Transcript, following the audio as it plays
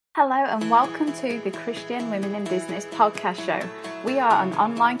Hello and welcome to the Christian Women in Business podcast show. We are an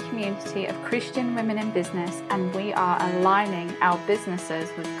online community of Christian women in business and we are aligning our businesses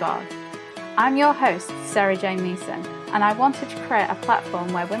with God. I'm your host, Sarah Jane Neeson, and I wanted to create a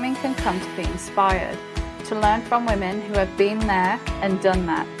platform where women can come to be inspired, to learn from women who have been there and done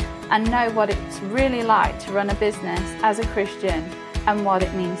that, and know what it's really like to run a business as a Christian and what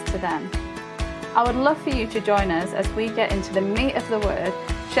it means to them. I would love for you to join us as we get into the meat of the word,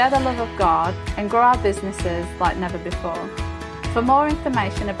 share the love of God, and grow our businesses like never before. For more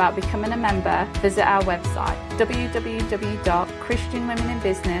information about becoming a member, visit our website,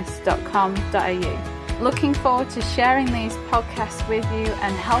 www.christianwomeninbusiness.com.au. Looking forward to sharing these podcasts with you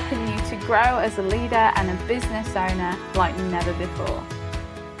and helping you to grow as a leader and a business owner like never before.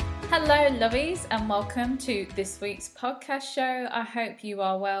 Hello, lovies, and welcome to this week's podcast show. I hope you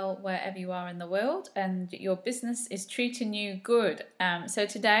are well wherever you are in the world and your business is treating you good. So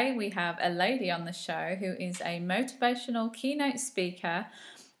today we have a lady on the show who is a motivational keynote speaker,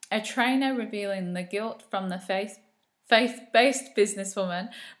 a trainer revealing the guilt from the faith-based businesswoman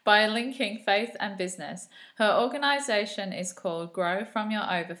by linking faith and business. Her organization is called Grow From Your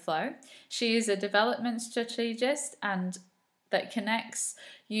Overflow. She is a development strategist and that connects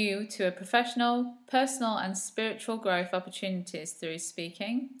you to a professional, personal, and spiritual growth opportunities through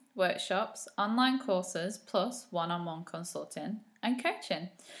speaking, workshops, online courses, plus one-on-one consulting and coaching.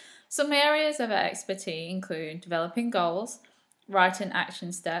 Some areas of her expertise include developing goals, writing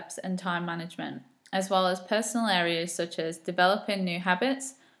action steps, and time management, as well as personal areas such as developing new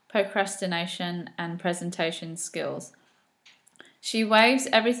habits, procrastination, and presentation skills. She waves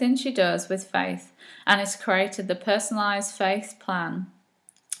everything she does with faith and has created the personalized faith plan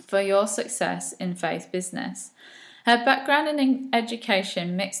for your success in faith business. Her background in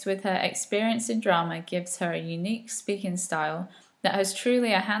education mixed with her experience in drama gives her a unique speaking style that has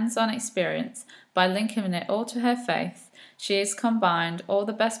truly a hands-on experience. By linking it all to her faith, she has combined all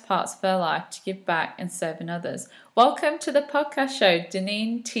the best parts of her life to give back and serving others. Welcome to the podcast show,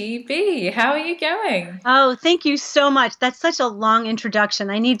 Deneen TB. How are you going? Oh, thank you so much. That's such a long introduction.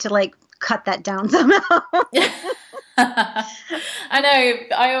 I need to cut that down somehow. I know.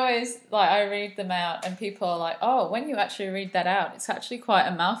 I always I read them out and people are like, oh, when you actually read that out, it's actually quite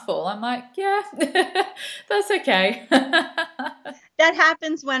a mouthful. I'm like, yeah, that's okay. That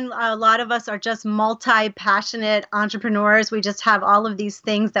happens when a lot of us are just multi-passionate entrepreneurs. We just have all of these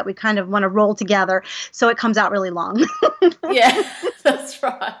things that we kind of want to roll together. So it comes out really long. Yeah, that's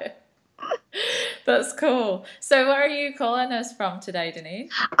right. That's cool. So where are you calling us from today,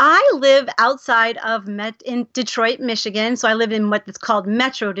 Denise? I live outside of in Detroit, Michigan. So I live in what is called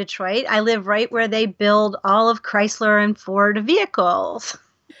Metro Detroit. I live right where they build all of Chrysler and Ford vehicles.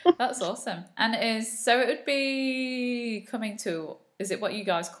 That's awesome. And it would be coming to, is it what you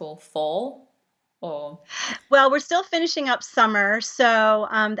guys call fall? Or? Well, we're still finishing up summer, so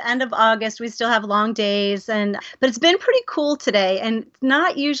the end of August we still have long days, but it's been pretty cool today, and it's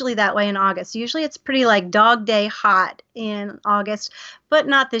not usually that way in August. Usually it's pretty dog day hot in August, but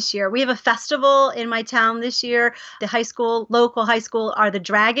not this year. We have a festival in my town this year. The local high school are the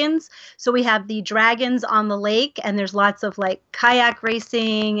Dragons, so we have the Dragons on the lake, and there's lots of kayak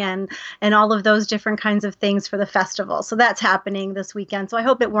racing and all of those different kinds of things for the festival. So that's happening this weekend. So I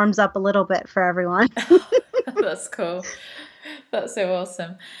hope it warms up a little bit for everyone. That's cool. That's so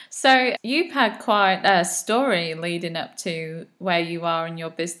awesome. So you've had quite a story leading up to where you are in your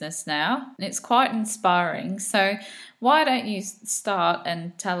business now. It's quite inspiring. So why don't you start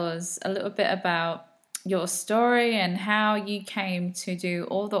and tell us a little bit about your story and how you came to do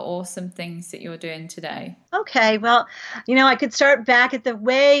all the awesome things that you're doing today? Okay, well, I could start back at the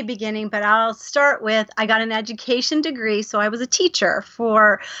way beginning, but I'll start with I got an education degree, so I was a teacher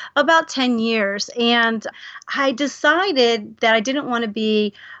for about 10 years, and I decided that I didn't want to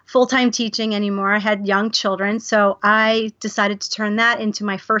be full-time teaching anymore. I had young children, so I decided to turn that into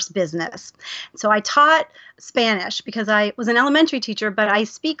my first business. So I taught Spanish because I was an elementary teacher, but I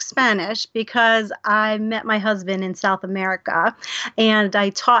speak Spanish because I met my husband in South America and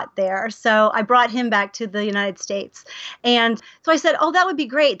I taught there. So I brought him back to the United States. And so I said, oh, that would be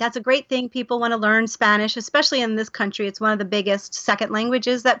great. That's a great thing. People want to learn Spanish, especially in this country. It's one of the biggest second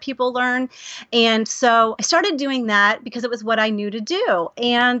languages that people learn. And so I started doing that because it was what I knew to do.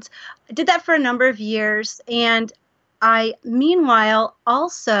 And I did that for a number of years. And I, meanwhile,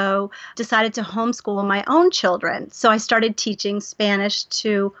 also decided to homeschool my own children. So I started teaching Spanish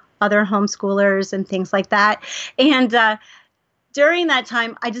to other homeschoolers and things like that. And during that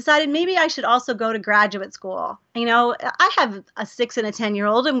time, I decided maybe I should also go to graduate school. I have a 6 and a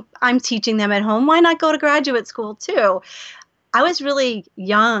 10-year-old and I'm teaching them at home. Why not go to graduate school too? I was really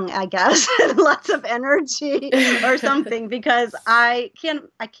young, I guess, and lots of energy or something, because I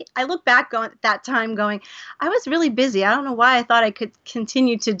look back on that time going, I was really busy. I don't know why I thought I could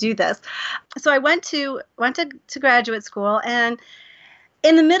continue to do this. So I went to graduate school, and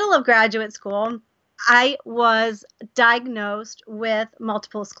in the middle of graduate school, I was diagnosed with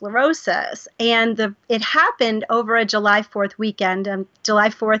multiple sclerosis, and it happened over a July 4th weekend. July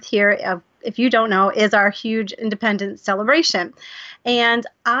 4th here, if you don't know, is our huge independence celebration. And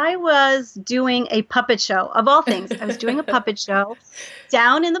I was doing a puppet show, of all things. I was doing a puppet show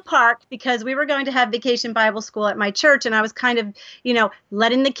down in the park because we were going to have Vacation Bible School at my church, and I was kind of,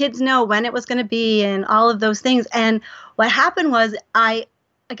 letting the kids know when it was going to be and all of those things. And what happened was I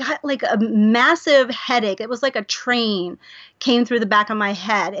got like a massive headache. It was like a train came through the back of my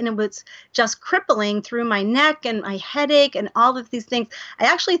head, and it was just crippling through my neck and my headache and all of these things. I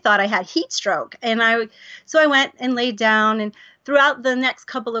actually thought I had heat stroke. So I went and laid down, and throughout the next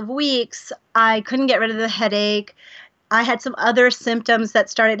couple of weeks, I couldn't get rid of the headache. I had some other symptoms that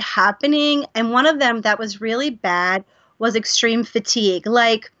started happening, and one of them that was really bad was extreme fatigue.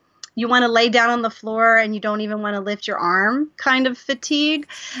 Like, you want to lay down on the floor and you don't even want to lift your arm kind of fatigue.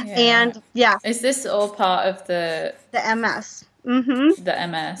 Yeah. And yeah. Is this all part of the MS? Mm-hmm. The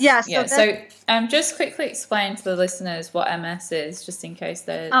MS. Yeah. So just quickly explain to the listeners what MS is, just in case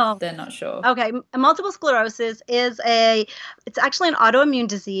they're not sure. Okay. Multiple sclerosis it's actually an autoimmune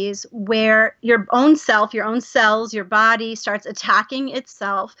disease where your own cells, your body starts attacking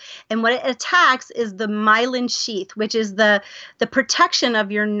itself. And what it attacks is the myelin sheath, which is the protection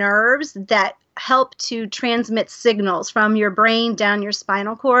of your nerves that help to transmit signals from your brain down your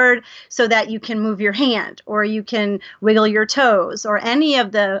spinal cord so that you can move your hand or you can wiggle your toes or any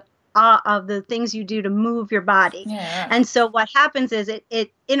of the things you do to move your body. Yeah. And so what happens is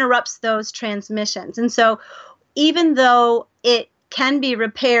it interrupts those transmissions. And so even though it can be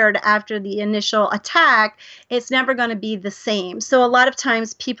repaired after the initial attack, it's never going to be the same. So a lot of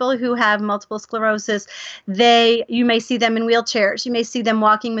times people who have multiple sclerosis, you may see them in wheelchairs. You may see them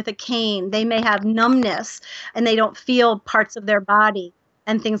walking with a cane. They may have numbness and they don't feel parts of their body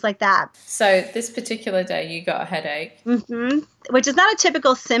and things like that. So this particular day you got a headache. Mm-hmm. Which is not a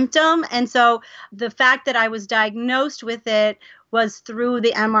typical symptom. And so the fact that I was diagnosed with it was through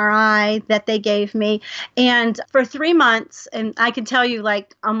the MRI that they gave me. And for 3 months, and I can tell you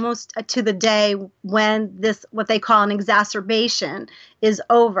like almost to the day when this, what they call an exacerbation, is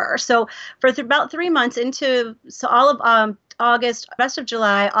over. So for about 3 months all of August, rest of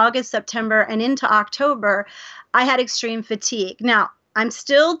July, August, September, and into October, I had extreme fatigue. Now, I'm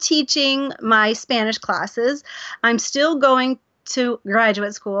still teaching my Spanish classes. I'm still going to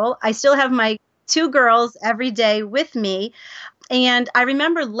graduate school. I still have my 2 girls every day with me. And I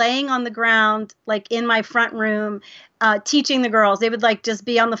remember laying on the ground, like in my front room, teaching the girls. They would like just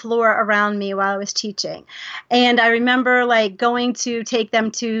be on the floor around me while I was teaching. And I remember like going to take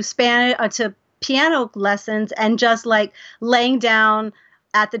them to to piano lessons and just like laying down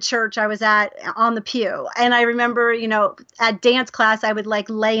at the church I was at on the pew. And I remember, at dance class, I would like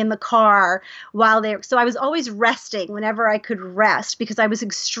lay in the car so I was always resting whenever I could rest because I was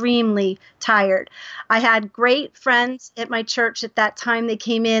extremely tired. I had great friends at my church at that time. They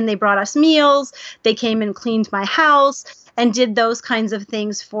came in, they brought us meals, they came and cleaned my house and did those kinds of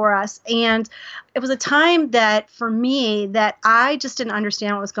things for us. And it was a time that for me that I just didn't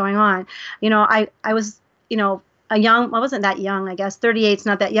understand what was going on. I was, I wasn't that young, I guess. 38's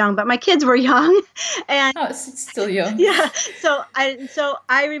not that young, but my kids were young. And it's still young. Yeah. So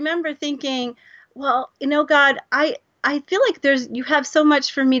I remember thinking, well, God, I feel like you have so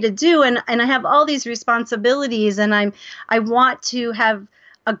much for me to do, and I have all these responsibilities, and I want to have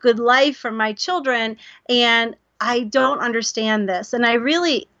a good life for my children, and I don't understand this. And I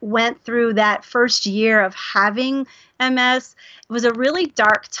really went through that first year of having MS. It was a really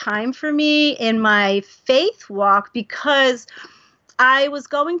dark time for me in my faith walk because I was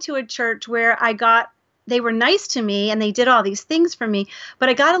going to a church where they were nice to me and they did all these things for me, but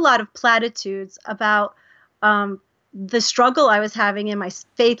I got a lot of platitudes about the struggle I was having in my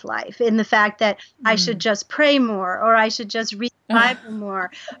faith life, in the fact that I should just pray more, or I should just read the Bible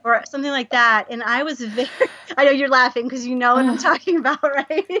more, or something like that. And I was I know you're laughing because you know what I'm talking about,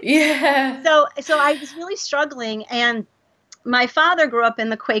 right? Yeah. So I was really struggling, and my father grew up in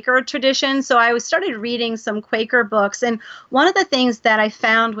the Quaker tradition, so I started reading some Quaker books. And one of the things that I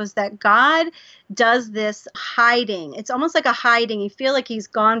found was that God does this hiding. It's almost like a hiding. You feel like he's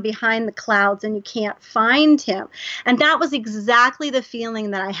gone behind the clouds and you can't find him. And that was exactly the feeling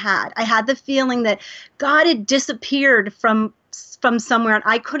that I had. I had the feeling that God had disappeared from somewhere and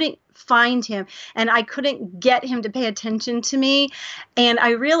I couldn't find him, and I couldn't get him to pay attention to me. And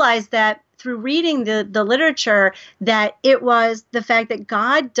I realized that through reading the literature, that it was the fact that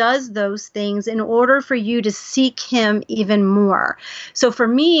God does those things in order for you to seek him even more. So for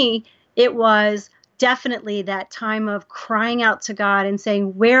me, it was definitely that time of crying out to God and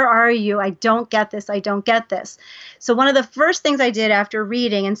saying, where are you? I don't get this. I don't get this. So one of the first things I did after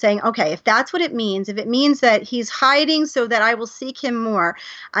reading and saying, okay, if that's what it means, if it means that he's hiding so that I will seek him more,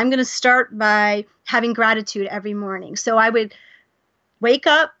 I'm going to start by having gratitude every morning. So I would wake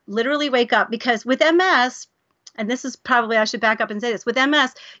up, literally wake up, because with MS, and this is probably, I should back up and say this, with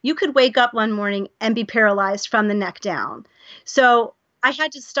MS, you could wake up one morning and be paralyzed from the neck down. So I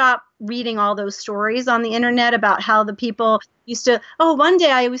had to stop reading all those stories on the internet about how the people used to, one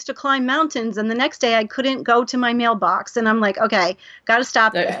day I used to climb mountains and the next day I couldn't go to my mailbox. And I'm like, okay, got to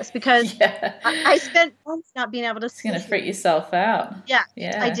stop this, because I spent months not being able to sleep. It's going to freak yourself out. Yeah,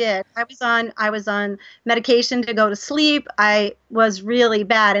 I did. I was on medication to go to sleep. I was really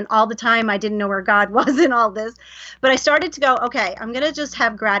bad. And all the time I didn't know where God was in all this. But I started to go, okay, I'm going to just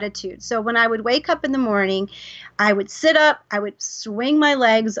have gratitude. So when I would wake up in the morning, I would sit up, I would swing my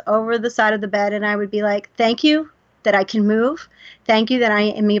legs over the side of the bed, and I would be like, thank you that I can move. Thank you that I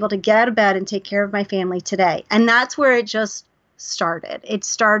am able to get out of bed and take care of my family today. And that's where it just started. It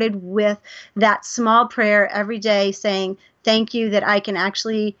started with that small prayer every day saying, thank you that I can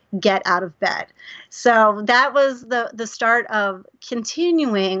actually get out of bed. So that was the start of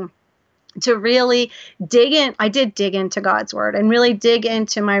continuing to really dig in. I did dig into God's word and really dig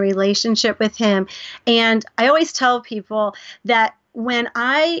into my relationship with him. And I always tell people that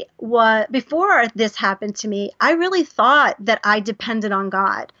before this happened to me, I really thought that I depended on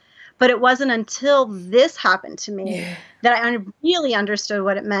God. But it wasn't until this happened to me that I really understood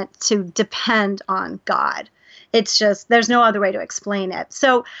what it meant to depend on God. It's just, there's no other way to explain it.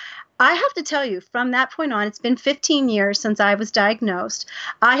 So I have to tell you, from that point on, it's been 15 years since I was diagnosed.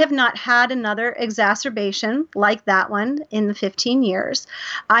 I have not had another exacerbation like that one in the 15 years.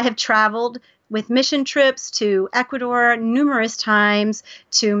 I have traveled with mission trips to Ecuador numerous times,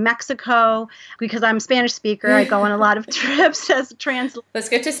 to Mexico, because I'm a Spanish speaker. I go on a lot of trips as a translator. Let's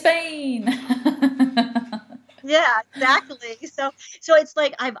go to Spain. Yeah, exactly. So it's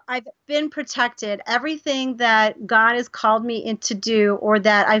like I've been protected. Everything that God has called me in to do, or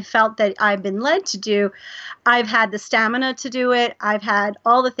that I felt that I've been led to do, I've had the stamina to do it. I've had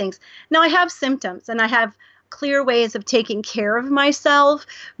all the things. Now I have symptoms and I have clear ways of taking care of myself,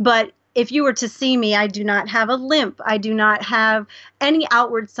 but if you were to see me, I do not have a limp. I do not have any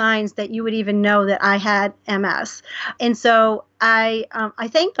outward signs that you would even know that I had MS. And so I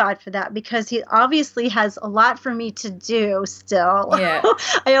thank God for that, because he obviously has a lot for me to do still. Yeah.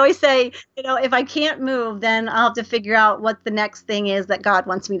 I always say, if I can't move, then I'll have to figure out what the next thing is that God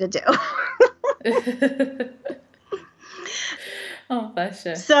wants me to do. Oh, bless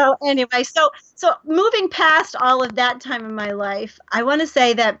you. So anyway, so moving past all of that time in my life, I want to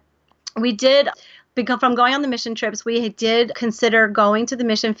say that we did, because from going on the mission trips, we did consider going to the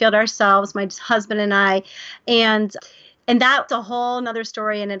mission field ourselves, my husband and I, and that's a whole nother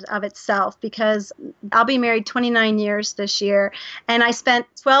story in and of itself, because I'll be married 29 years this year, and I spent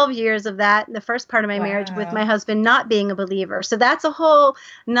 12 years of that, the first part of my marriage, with my husband not being a believer. So that's a whole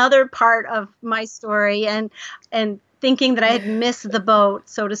another part of my story, and thinking that I had missed the boat,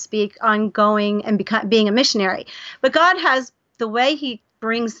 so to speak, on going and being a missionary. But God has the way he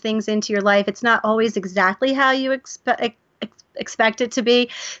brings things into your life. It's not always exactly how you expect it to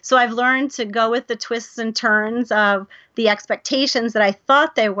be. So I've learned to go with the twists and turns of the expectations that I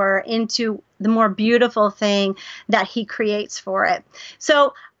thought they were into the more beautiful thing that he creates for it.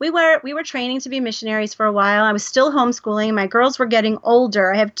 So we were training to be missionaries for a while. I was still homeschooling. My girls were getting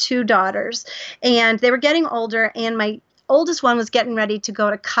older. I have 2 daughters, and they were getting older, and my oldest one was getting ready to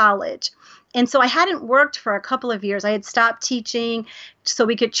go to college. And so I hadn't worked for a couple of years. I had stopped teaching so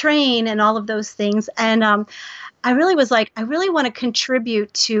we could train and all of those things. And I really was like, I really want to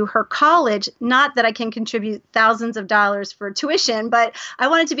contribute to her college. Not that I can contribute thousands of dollars for tuition, but I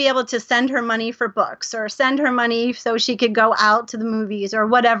wanted to be able to send her money for books, or send her money so she could go out to the movies, or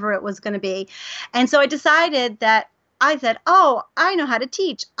whatever it was going to be. And so I decided that I said, I know how to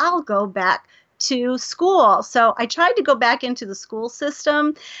teach. I'll go back to school. So I tried to go back into the school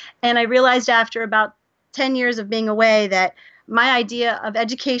system, and I realized after about 10 years of being away that my idea of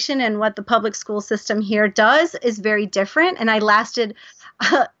education and what the public school system here does is very different. And I lasted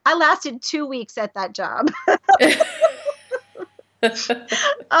 2 weeks at that job. And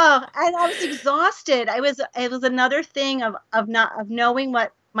I was exhausted. It was another thing of knowing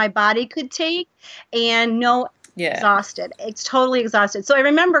what my body could take, and exhausted. It's totally exhausted. So I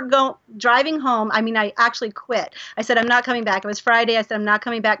remember driving home. I mean, I actually quit. I said, I'm not coming back. It was Friday. I said, I'm not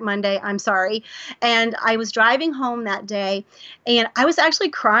coming back Monday. I'm sorry. And I was driving home that day, and I was actually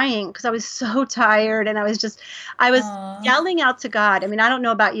crying because I was so tired. And I was yelling out to God. I mean, I don't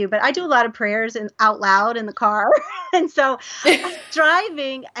know about you, but I do a lot of prayers out loud in the car. And so I was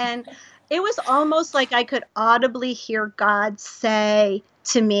driving, and it was almost like I could audibly hear God say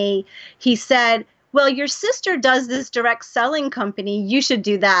to me, he said, well, your sister does this direct selling company. You should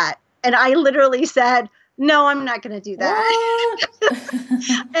do that. And I literally said, no, I'm not going to do that.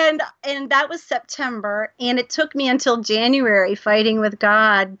 and that was September. And it took me until January fighting with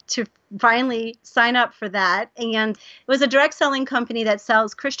God to finally sign up for that. And it was a direct selling company that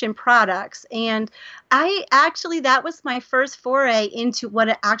sells Christian products. And that was my first foray into what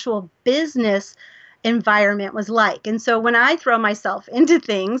an actual business environment was like. And so when I throw myself into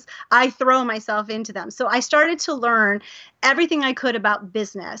things, I throw myself into them. So I started to learn everything I could about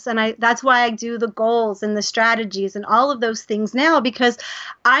business. And that's why I do the goals and the strategies and all of those things now, because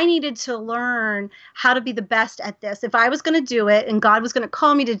I needed to learn how to be the best at this. If I was going to do it and God was going to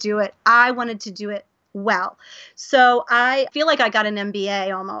call me to do it, I wanted to do it well. So I feel like I got an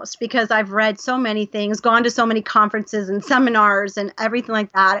MBA almost, because I've read so many things, gone to so many conferences and seminars and everything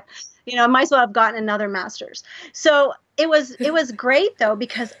like that. I might as well have gotten another master's. So it was great though,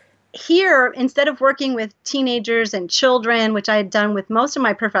 because here, instead of working with teenagers and children, which I had done with most of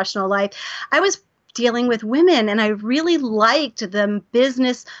my professional life, I was dealing with women, and I really liked the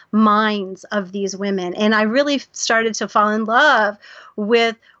business minds of these women. And I really started to fall in love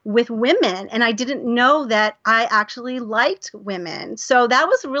with women, and I didn't know that I actually liked women. So that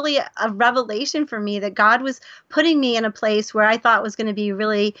was really a revelation for me, that God was putting me in a place where I thought was going to be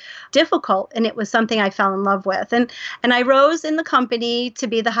really difficult, and it was something I fell in love with. And I rose in the company to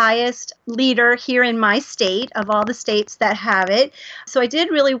be the highest leader here in my state of all the states that have it. So I did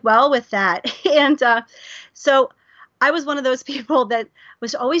really well with that. And so I was one of those people that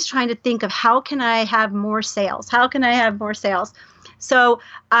was always trying to think of, how can I have more sales? How can I have more sales? So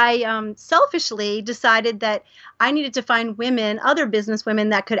I selfishly decided that I needed to find other business women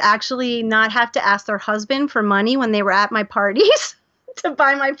that could actually not have to ask their husband for money when they were at my parties to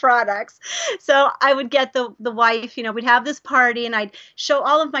buy my products. So I would get the wife, we'd have this party, and I'd show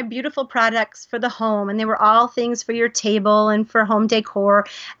all of my beautiful products for the home. And they were all things for your table and for home decor.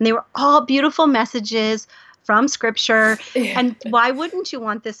 And they were all beautiful messages from Scripture. And why wouldn't you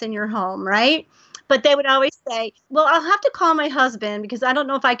want this in your home, right? But they would always say, well, I'll have to call my husband because I don't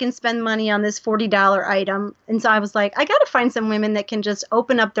know if I can spend money on this $40 item. And so I was like, I got to find some women that can just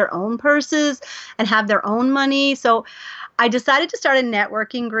open up their own purses and have their own money. So I decided to start a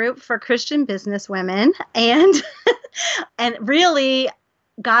networking group for Christian business women. And really,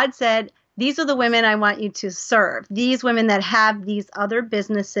 God said, these are the women I want you to serve. These women that have these other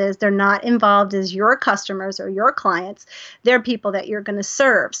businesses, they're not involved as your customers or your clients. They're people that you're going to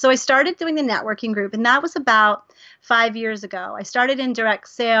serve. So I started doing the networking group, and that was about 5 years ago. I started in direct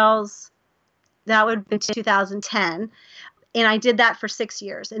sales. That would be 2010. And I did that for 6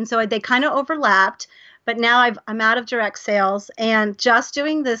 years. And so they kind of overlapped. But now I'm out of direct sales and just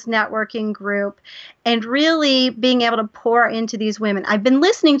doing this networking group and really being able to pour into these women. I've been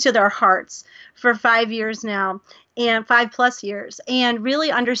listening to their hearts for 5 years now, and 5+ years, and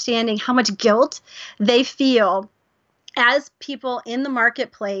really understanding how much guilt they feel as people in the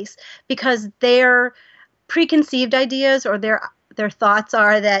marketplace because their preconceived ideas or their thoughts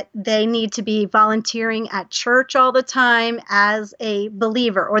are that they need to be volunteering at church all the time as a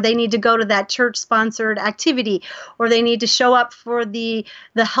believer, or they need to go to that church-sponsored activity, or they need to show up for the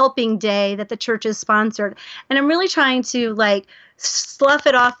helping day that the church is sponsored. And I'm really trying to slough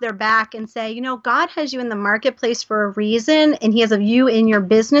it off their back and say, God has you in the marketplace for a reason, and he has you in your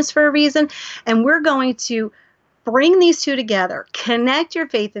business for a reason, and we're going to bring these two together, connect your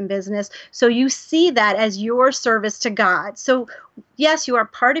faith and business so you see that as your service to God. So yes, you are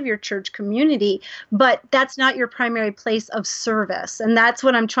part of your church community, but that's not your primary place of service. And that's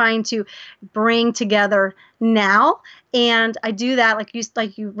what I'm trying to bring together now. And I do that, like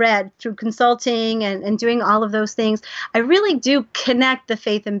you read, through consulting and doing all of those things. I really do connect the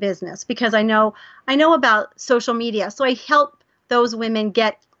faith and business because I know about social media. So I help those women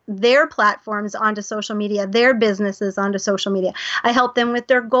get their platforms onto social media, their businesses onto social media. I help them with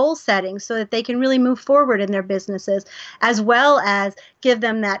their goal setting so that they can really move forward in their businesses, as well as give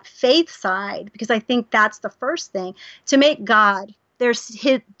them that faith side, because I think that's the first thing, to make God the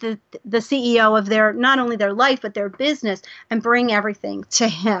CEO of their, not only their life, but their business, and bring everything to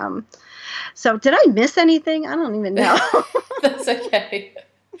him. So did I miss anything? I don't even know. That's okay.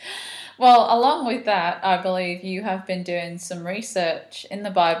 Well, along with that, I believe you have been doing some research in the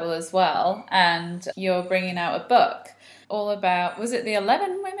Bible as well, and you're bringing out a book all about, was it the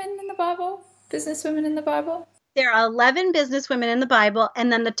 11 women in the Bible? Business women in the Bible? There are 11 business women in the Bible,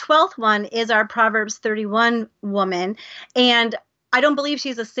 and then the 12th one is our Proverbs 31 woman. And I don't believe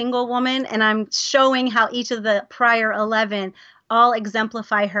she's a single woman, and I'm showing how each of the prior 11 all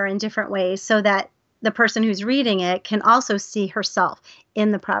exemplify her in different ways so that the person who's reading it can also see herself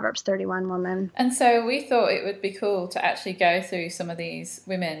in the Proverbs 31 woman. And so we thought it would be cool to actually go through some of these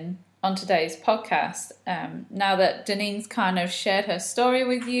women on today's podcast. Now that Danine's kind of shared her story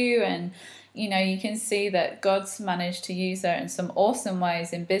with you, and you can see that God's managed to use her in some awesome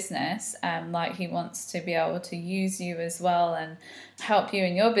ways in business, and like he wants to be able to use you as well and help you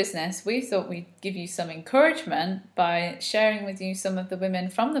in your business. We thought we'd give you some encouragement by sharing with you some of the women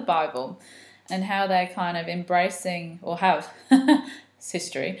from the Bible and how they're kind of embracing, or have it's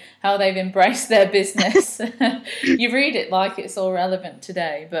history, how they've embraced their business. You read it like it's all relevant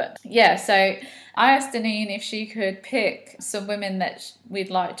today. But yeah, so I asked Danine if she could pick some women that we'd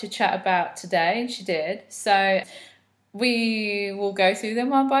like to chat about today, and she did. So we will go through them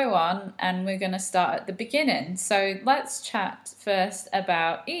one by one, and we're going to start at the beginning. So let's chat first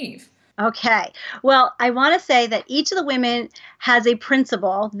about Eve. Okay. Well, I want to say that each of the women has a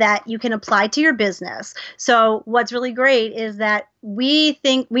principle that you can apply to your business. So what's really great is that we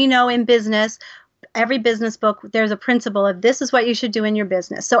know in business, every business book, there's a principle of this is what you should do in your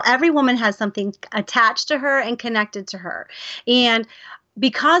business. So every woman has something attached to her and connected to her. And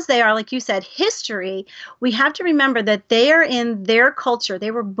because they are, like you said, history, we have to remember that they are in their culture.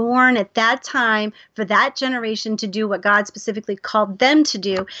 They were born at that time for that generation to do what God specifically called them to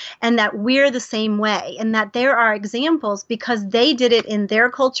do, and that we're the same way, and that there are examples because they did it in their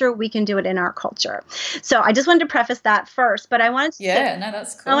culture, we can do it in our culture. So I just wanted to preface that first, but I wanted to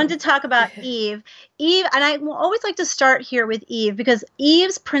that's cool. I wanted to talk about Eve. Eve, and I will always like to start here with Eve because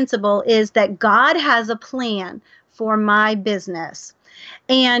Eve's principle is that God has a plan for my business.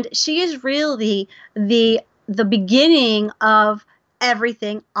 And she is really the beginning of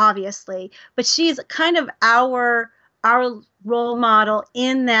everything, obviously. But she's kind of our role model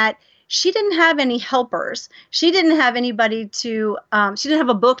in that she didn't have any helpers. She didn't have anybody to, she didn't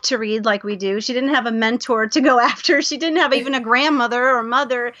have a book to read like we do. She didn't have a mentor to go after. She didn't have even a grandmother or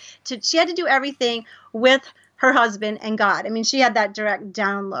mother. She had to do everything with her husband and God. I mean, she had that direct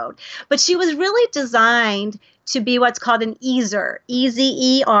download. But she was really designed to be what's called an Ezer,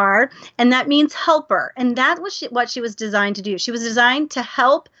 E-Z-E-R, and that means helper. And that was what she was designed to do. She was designed to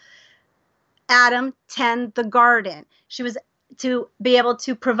help Adam tend the garden. She was to be able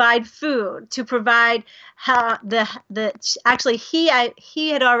to provide food, to provide actually he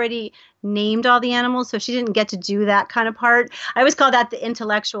had already named all the animals, so she didn't get to do that kind of part. I always call that the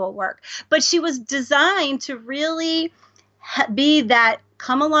intellectual work. But she was designed to really be that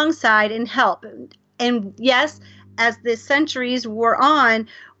come alongside and help. And yes, as the centuries wore on,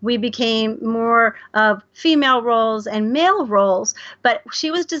 we became more of female roles and male roles, but she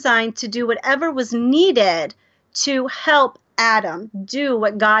was designed to do whatever was needed to help Adam do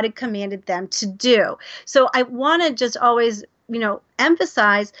what God had commanded them to do. So I want to just always,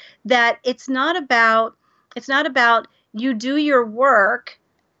 emphasize that it's not about you do your work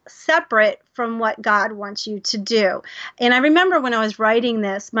separate from what God wants you to do. And I remember when I was writing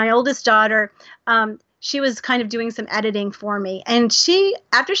this, my oldest daughter, she was kind of doing some editing for me. And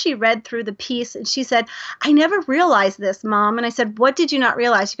after she read through the piece, and she said, I never realized this, Mom. And I said, what did you not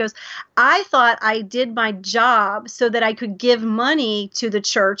realize? She goes, I thought I did my job so that I could give money to the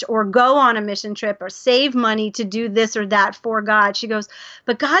church or go on a mission trip or save money to do this or that for God. She goes,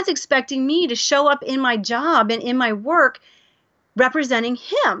 but God's expecting me to show up in my job and in my work representing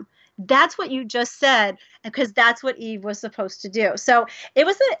him. That's what you just said, because that's what Eve was supposed to do. So it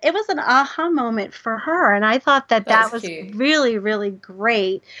was an aha moment for her, and I thought that was really, really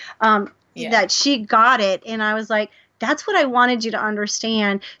great that she got it. And I was like, that's what I wanted you to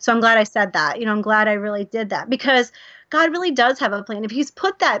understand. So I'm glad I said that. I'm glad I really did that, because God really does have a plan. If he's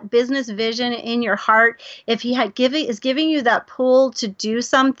put that business vision in your heart, if he is giving you that pull to do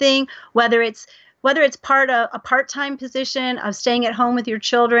something, whether it's part of a part-time position of staying at home with your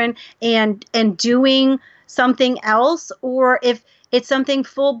children and doing something else, or if it's something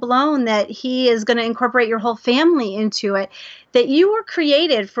full-blown that he is going to incorporate your whole family into it, that you were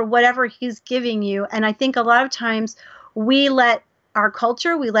created for whatever he's giving you. And I think a lot of times we let our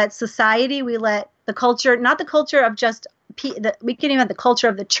culture, we let society, we let the culture, not the culture of just we can even have the culture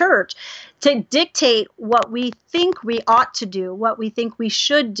of the church to dictate what we think we ought to do, what we think we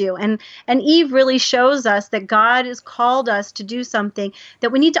should do. And Eve really shows us that God has called us to do something,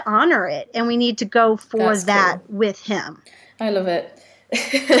 that we need to honor it, and we need to go for that with him. I love it.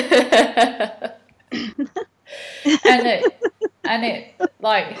 and it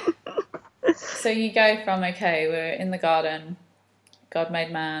like, so you go from, okay, we're in the garden, God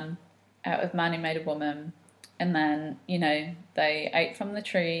made man, out of man he made a woman, and then, you know, they ate from the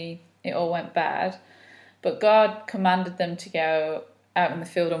tree, it all went bad, but God commanded them to go out in the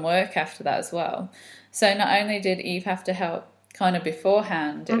field and work after that as well. So not only did Eve have to help kind of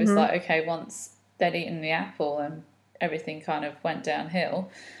beforehand, it was like, okay, once they'd eaten the apple and everything kind of went downhill,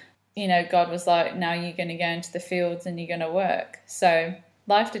 you know, God was like, now you're going to go into the fields and you're going to work. So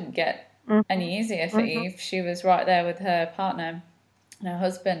life didn't get any easier for Eve. She was right there with her partner and her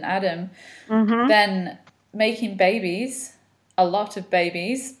husband, Adam, then making babies, a lot of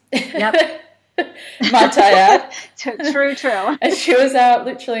babies. Yep. Might I add. True. And she was out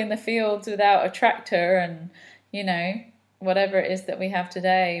literally in the fields without a tractor and, you know, whatever it is that we have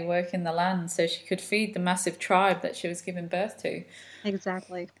today, working the land so she could feed the massive tribe that she was giving birth to.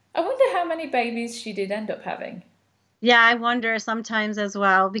 Exactly. I wonder how many babies she did end up having. Yeah, I wonder sometimes as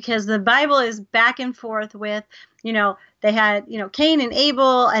well, because the Bible is back and forth with, you know, they had, you know, Cain and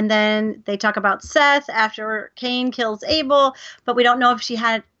Abel, and then they talk about Seth after Cain kills Abel, but we don't know if she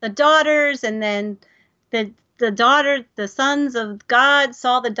had the daughters, and then the sons of God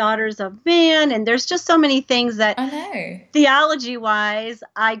saw the daughters of man, and there's just so many things that I know. Theology-wise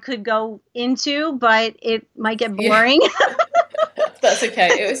I could go into, but it might get boring. Yeah. That's okay.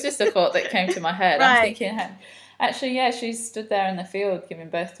 It was just a thought that came to my head. Right. I'm thinking, actually, yeah, she stood there in the field giving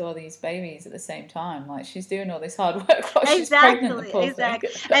birth to all these babies at the same time. Like, she's doing all this hard work while she's pregnant. The poor thing.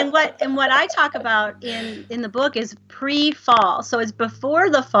 And what I talk about in the book is pre-fall. So it's before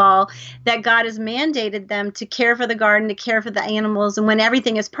the fall that God has mandated them to care for the garden, to care for the animals, and when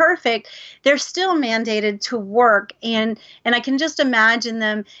everything is perfect, they're still mandated to work. And I can just imagine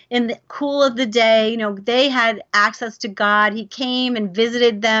them in the cool of the day. You know, they had access to God. He came and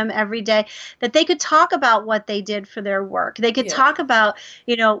visited them every day, that they could talk about what they did for their work. They could talk about,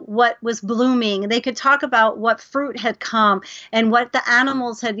 you know, what was blooming. They could talk about what fruit had come and what the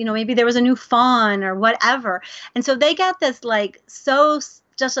animals had, you know, maybe there was a new fawn or whatever. And so they got this like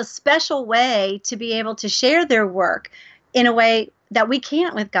just a special way to be able to share their work in a way that we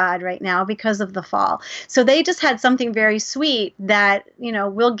can't with God right now because of the fall. So they just had something very sweet that, you know,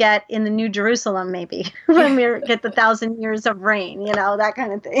 we'll get in the New Jerusalem maybe when we get the 1,000 years of rain, you know, that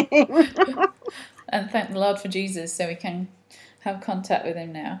kind of thing. And thank the Lord for Jesus, so we can have contact with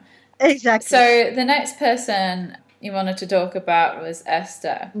him now. Exactly. So the next person you wanted to talk about was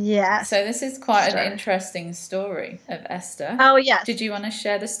Esther. Yes. So this is quite an interesting story of Esther. Oh, yes. Did you want to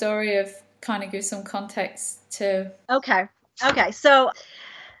share the story of kind of give some context to... Okay. So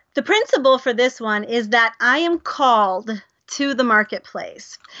the principle for this one is that I am called to the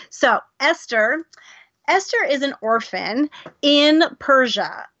marketplace. So Esther is an orphan in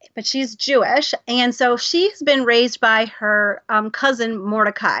Persia, but she's Jewish, and so she's been raised by her cousin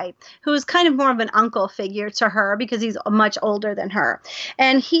Mordecai, who's kind of more of an uncle figure to her because he's much older than her,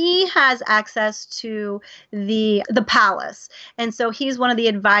 and he has access to the palace, and so he's one of the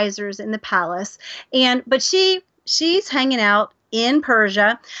advisors in the palace, but she's hanging out in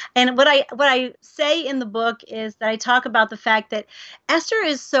Persia. And what I say in the book is that I talk about the fact that Esther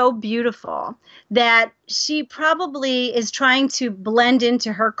is so beautiful that she probably is trying to blend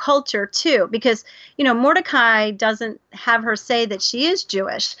into her culture too, because, you know, Mordecai doesn't have her say that she is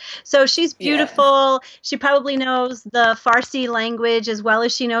Jewish. So she's beautiful. Yeah. She probably knows the Farsi language as well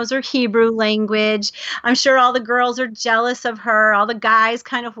as she knows her Hebrew language. I'm sure all the girls are jealous of her. All the guys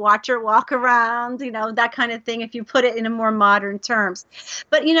kind of watch her walk around, you know, that kind of thing, if you put it in a more modern terms.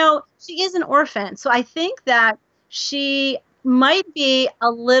 But, you know, she is an orphan. So I think that she might be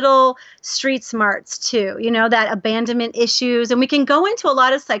a little street smarts too, you know, that abandonment issues. And we can go into a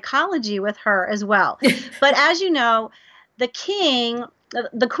lot of psychology with her as well. But as you know, the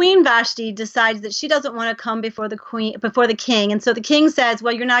Queen Vashti decides that she doesn't want to come before the king. And so the king says,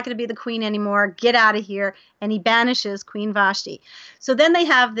 well, you're not going to be the queen anymore. Get out of here. And he banishes Queen Vashti. So then they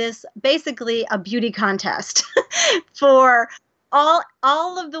have this basically a beauty contest for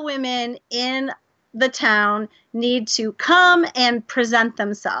all of the women in the town need to come and present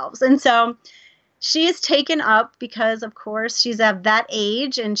themselves. And so she is taken up because, of course, she's at that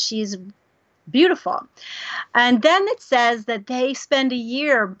age and she's beautiful. And then it says that they spend a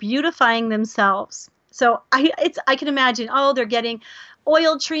year beautifying themselves So I can imagine, oh, they're getting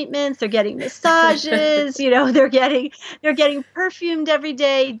oil treatments, they're getting massages, they're getting perfumed every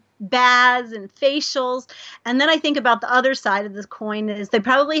day, baths and facials. And then I think about the other side of this coin is they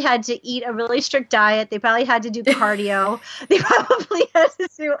probably had to eat a really strict diet. They probably had to do cardio. They probably had to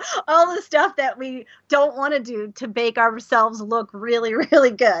do all the stuff that we don't want to do to make ourselves look really,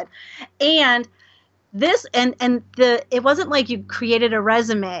 really good. And it wasn't like you created a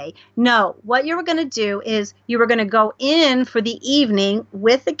resume. No, what you were going to do is you were going to go in for the evening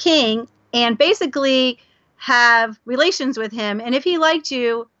with the king and basically have relations with him. And if he liked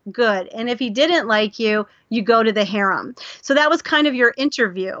you, good. And if he didn't like you, you go to the harem. So that was kind of your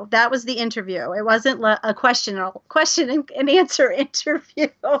interview. That was the interview. It wasn't a question and answer interview.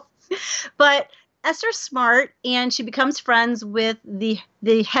 But Esther's smart, and she becomes friends with the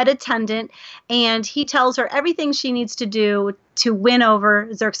head attendant, and he tells her everything she needs to do to win over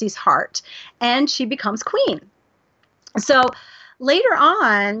Xerxes' heart, and she becomes queen. So later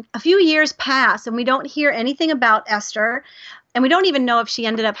on, a few years pass, and we don't hear anything about Esther, and we don't even know if she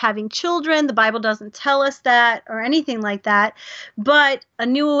ended up having children. The Bible doesn't tell us that or anything like that, but a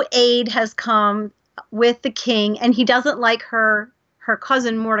new aide has come with the king, and he doesn't like her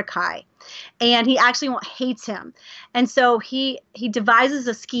cousin Mordecai. And he actually hates him. And so he devises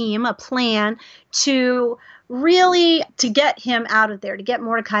a scheme, a plan to get him out of there, to get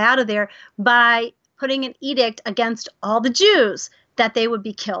Mordecai out of there by putting an edict against all the Jews that they would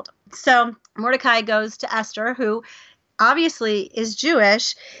be killed. So Mordecai goes to Esther, who obviously is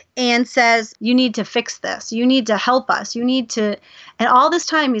Jewish, and says, you need to fix this. You need to help us. You need to. And all this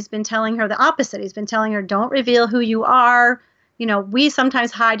time he's been telling her the opposite. He's been telling her, don't reveal who you are. We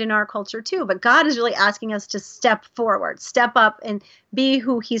sometimes hide in our culture too, but God is really asking us to step forward, step up and be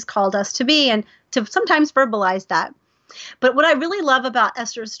who he's called us to be, and to sometimes verbalize that. But what I really love about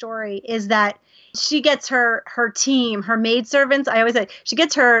Esther's story is that she gets her team, her maidservants. I always say she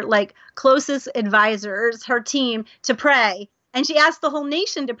gets her closest advisors, her team, to pray. And she asks the whole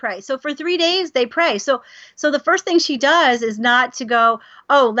nation to pray. So for 3 days, they pray. So the first thing she does is not to go,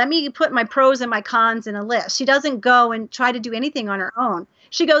 oh, let me put my pros and my cons in a list. She doesn't go and try to do anything on her own.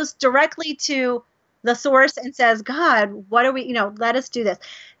 She goes directly to the source and says, God, what are we, let us do this.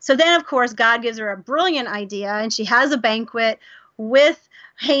 So then, of course, God gives her a brilliant idea, and she has a banquet with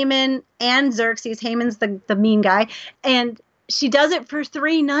Haman and Xerxes. Haman's the mean guy. And she does it for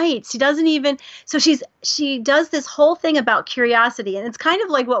 3 nights. She doesn't even, so she does this whole thing about curiosity. And it's kind of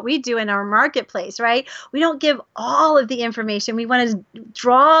like what we do in our marketplace, right? We don't give all of the information. We want to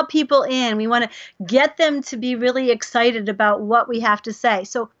draw people in. We want to get them to be really excited about what we have to say.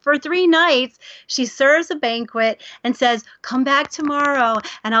 So for 3 nights, she serves a banquet and says, come back tomorrow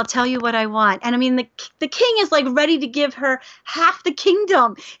and I'll tell you what I want. And I mean, the king is ready to give her half the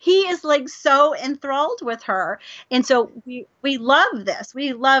kingdom. He is so enthralled with her. And so we love this.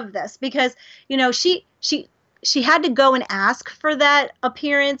 We love this because, she had to go and ask for that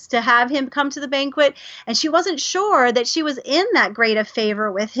appearance to have him come to the banquet. And she wasn't sure that she was in that great of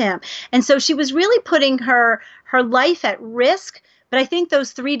favor with him. And so she was really putting her life at risk. But I think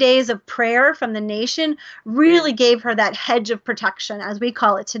those 3 days of prayer from the nation really gave her that hedge of protection, as we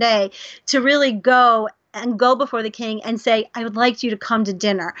call it today, to really go before the king and say, I would like you to come to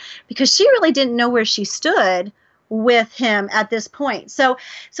dinner, because she really didn't know where she stood with him at this point. So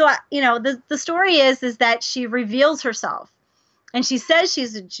the story is that she reveals herself, and she says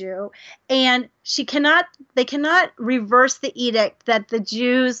she's a Jew, and they cannot reverse the edict that the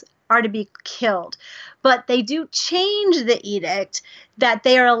Jews are to be killed, but they do change the edict that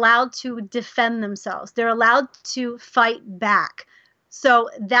they are allowed to defend themselves. They're allowed to fight back. So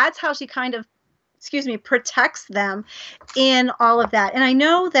that's how she kind of, protects them in all of that. And I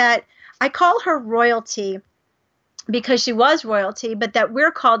know that I call her royalty because she was royalty, but that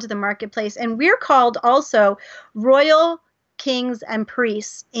we're called to the marketplace, and we're called also royal kings and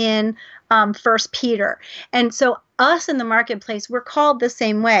priests in 1 Peter. And so us in the marketplace, we're called the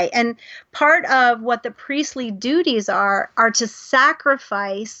same way. And part of what the priestly duties are to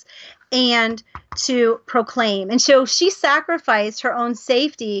sacrifice and to proclaim. And so she sacrificed her own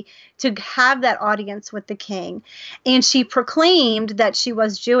safety to have that audience with the king. And she proclaimed that she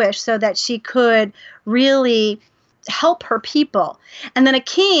was Jewish so that she could really help her people. And then a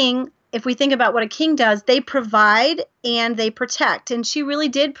king, if we think about what a king does, they provide and they protect. And she really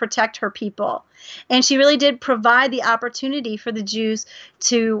did protect her people. And she really did provide the opportunity for the Jews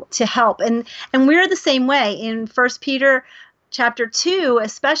to help. And we're the same way. In 1 Peter chapter 2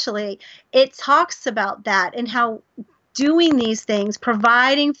 especially, it talks about that and how doing these things,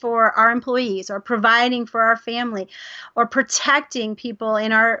 providing for our employees or providing for our family or protecting people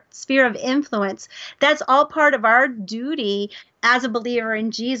in our sphere of influence, that's all part of our duty as a believer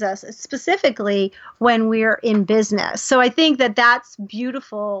in Jesus, specifically when we're in business. So I think that that's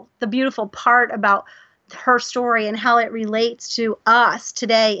beautiful, the beautiful part about her story and how it relates to us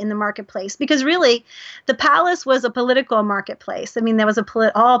today in the marketplace. Because really, the palace was a political marketplace. I mean, there was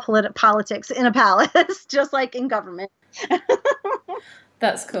politics in a palace, just like in government.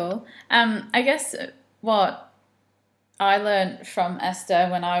 That's cool. I guess what I learned from Esther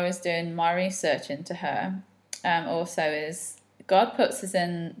when I was doing my research into her also is God puts us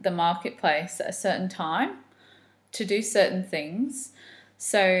in the marketplace at a certain time to do certain things.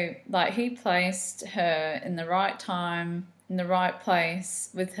 So, like, he placed her in the right time, in the right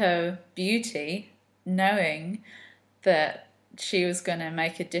place with her beauty, knowing that she was going to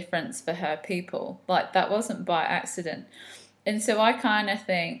make a difference for her people. Like, that wasn't by accident. And so I kind of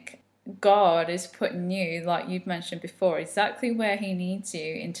think God is putting you, like you've mentioned before, exactly where he needs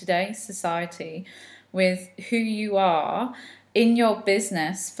you in today's society with who you are in your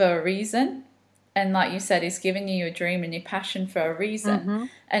business for a reason. And like you said, he's given you your dream and your passion for a reason. Mm-hmm.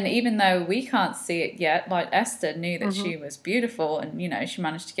 And even though we can't see it yet, like Esther knew that Mm-hmm. she was beautiful and, you know, she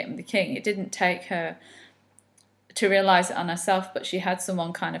managed to get him the king. It didn't take her to realize it on herself, but she had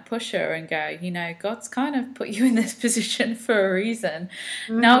someone kind of push her and go, you know, God's kind of put you in this position for a reason.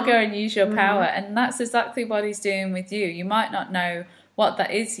 Mm-hmm. Now go and use your mm-hmm. power. And that's exactly what he's doing with you. You might not know what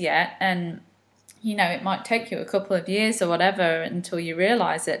that is yet. And, you know, it might take you a couple of years or whatever until you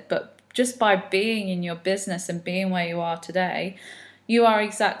realize it. But just by being in your business and being where you are today, you are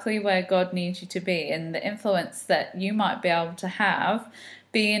exactly where God needs you to be. And the influence that you might be able to have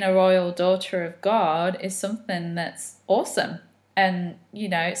being a royal daughter of God is something that's awesome. And, you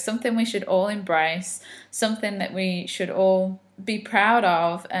know, it's something we should all embrace, something that we should all be proud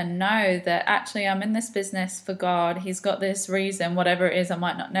of and know that actually I'm in this business for God. He's got this reason, whatever it is. I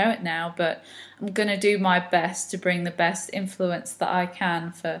might not know it now, but I'm going to do my best to bring the best influence that I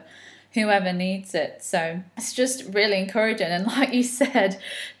can for whoever needs it. So it's just really encouraging. And like you said,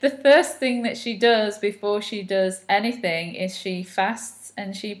 the first thing that she does before she does anything is she fasts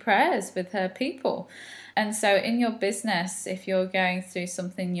and she prays with her people. And so in your business, if you're going through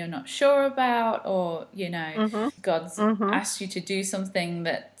something you're not sure about, or, you know, mm-hmm. God's mm-hmm. asked you to do something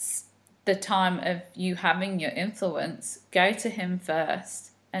that's the time of you having your influence, go to him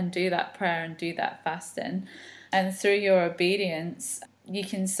first and do that prayer and do that fasting. And through your obedience, you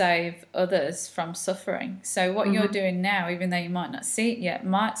can save others from suffering. So what mm-hmm. you're doing now, even though you might not see it yet,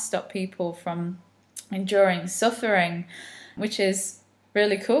 might stop people from enduring suffering, which is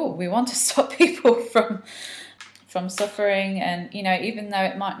really cool. We want to stop people from suffering. And, you know, even though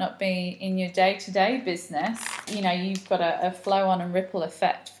it might not be in your day-to-day business, you know, you've got a flow on and ripple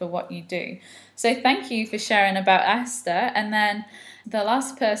effect for what you do. So thank you for sharing about Esther. And then the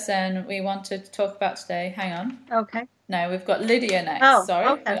last person we wanted to talk about today, hang on. Okay. No, we've got Lydia next. Oh, sorry.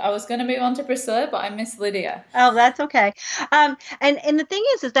 Okay. I was going to move on to Priscilla, but I missed Lydia. Oh, that's okay. And the thing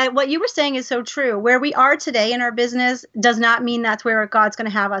is that what you were saying is so true. Where we are today in our business does not mean that's where God's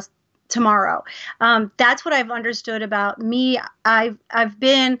going to have us tomorrow. That's what I've understood about me. I'm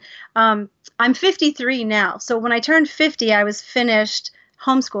 53 now. So when I turned 50, I was finished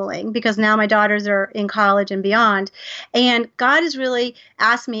homeschooling because now my daughters are in college and beyond. And God has really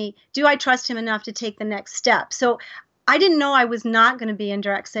asked me, do I trust him enough to take the next step? So I didn't know I was not going to be in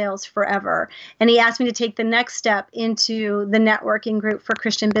direct sales forever. And he asked me to take the next step into the networking group for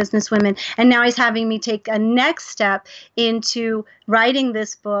Christian business women. And now he's having me take a next step into writing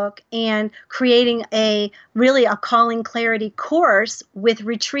this book and creating a Calling Clarity course with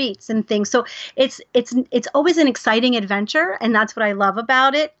retreats and things. So it's always an exciting adventure, and that's what I love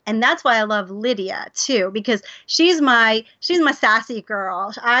about it. And that's why I love Lydia too, because she's my sassy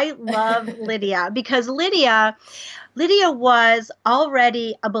girl. I love Lydia because Lydia was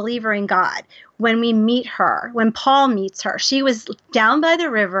already a believer in God when we meet her, when Paul meets her. She was down by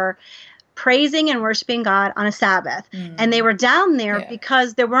the river praising and worshiping God on a Sabbath. And they were down there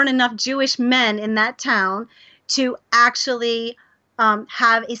because there weren't enough Jewish men in that town to actually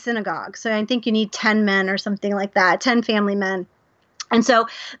have a synagogue. So I think you need 10 men or something like that, 10 family men. And so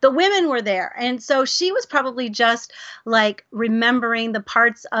the women were there. And so she was probably just like remembering the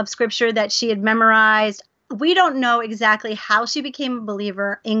parts of scripture that she had memorized. We don't know exactly how she became a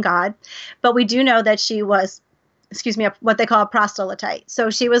believer in God, but we do know that she was what they call a proselyte. So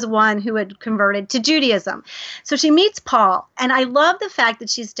she was one who had converted to Judaism. So she meets Paul. And I love the fact that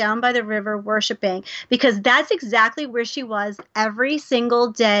she's down by the river worshiping, because that's exactly where she was every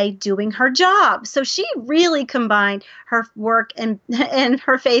single day doing her job. So she really combined her work and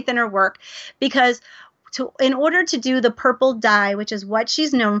her faith in her work, because in order to do the purple dye, which is what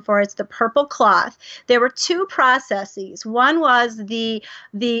she's known for, it's the purple cloth, there were two processes. One was the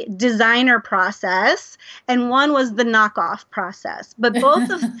designer process, and one was the knockoff process. But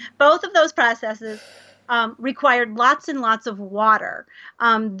both of those processes required lots and lots of water.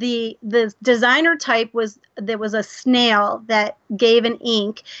 The designer type there was a snail that gave an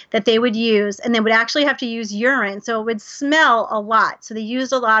ink that they would use, and they would actually have to use urine, so it would smell a lot. So they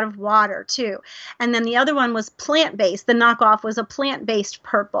used a lot of water too. And then the other one was plant-based. The knockoff was a plant-based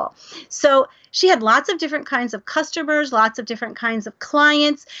purple. So she had lots of different kinds of customers, lots of different kinds of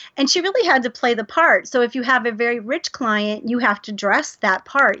clients, and she really had to play the part. So if you have a very rich client, you have to dress that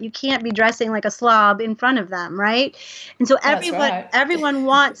part. You can't be dressing like a slob in front of them, right? And so everyone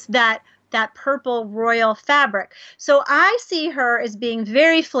wants that purple royal fabric. So I see her as being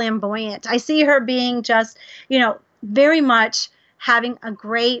very flamboyant. I see her being just, very much having a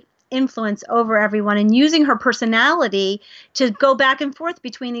great influence over everyone and using her personality to go back and forth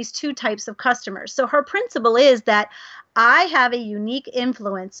between these two types of customers. So her principle is that I have a unique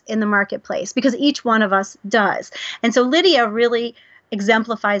influence in the marketplace, because each one of us does. And so Lydia really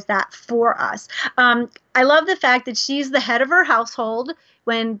exemplifies that for us. I love the fact that she's the head of her household.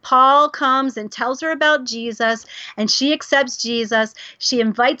 When Paul comes and tells her about Jesus and she accepts Jesus, she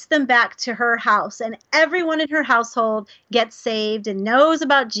invites them back to her house, and everyone in her household gets saved and knows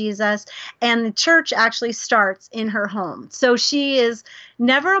about Jesus, and the church actually starts in her home. So she is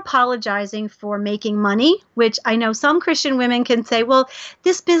never apologizing for making money, which I know some Christian women can say, well,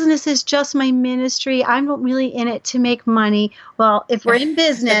 this business is just my ministry. I'm not really in it to make money. Well, if we're in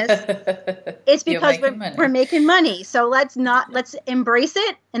business, it's because we're making money. So let's embrace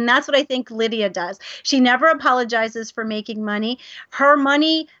it. And that's what I think Lydia does. She never apologizes for making money. Her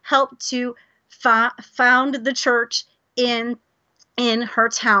money helped to found the church in her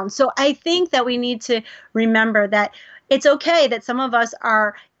town. So I think that we need to remember that it's okay that some of us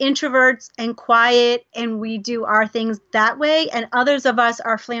are introverts and quiet and we do our things that way, and others of us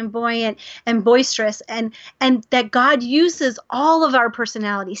are flamboyant and boisterous, and that God uses all of our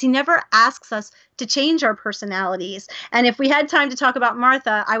personalities. He never asks us to change our personalities. And if we had time to talk about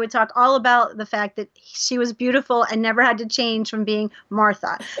Martha, I would talk all about the fact that she was beautiful and never had to change from being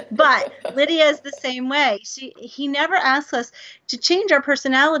Martha. But Lydia is the same way. He never asks us to change our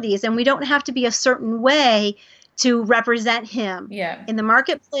personalities, and we don't have to be a certain way to represent him in the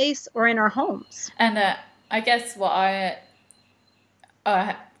marketplace or in our homes. And I guess what I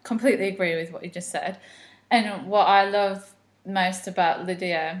completely agree with what you just said. And what I love most about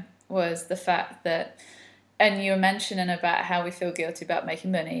Lydia was the fact that, and you were mentioning about how we feel guilty about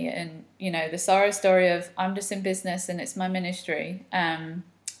making money, and, the sorrow story of I'm just in business and it's my ministry. And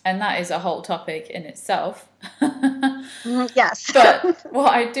that is a whole topic in itself. Yes. But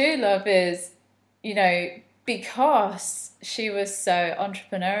what I do love is, because she was so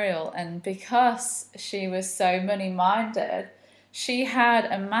entrepreneurial and because she was so money-minded, she had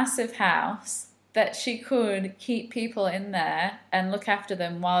a massive house that she could keep people in there and look after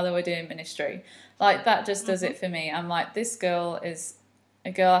them while they were doing ministry. Like, that just does it for me. I'm like, this girl is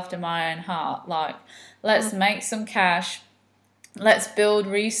a girl after my own heart. Like, let's make some cash. Let's build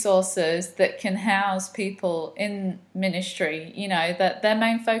resources that can house people in ministry, that their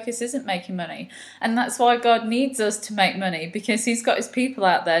main focus isn't making money. And that's why God needs us to make money, because he's got his people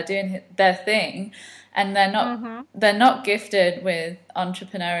out there doing their thing, and they're not gifted with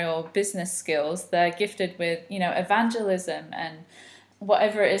entrepreneurial business skills. They're gifted with, evangelism and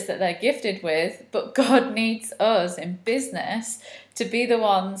whatever it is that they're gifted with. But God needs us in business to be the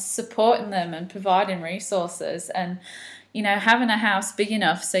ones supporting them and providing resources, and having a house big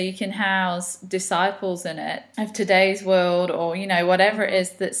enough so you can house disciples in it of today's world, or, whatever it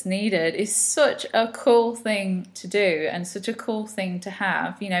is that's needed, is such a cool thing to do and such a cool thing to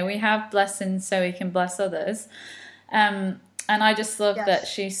have. We have blessings so we can bless others. And I just love that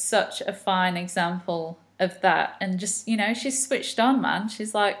she's such a fine example of that. And just, she's switched on, man.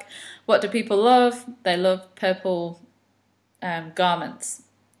 She's like, what do people love? They love purple garments.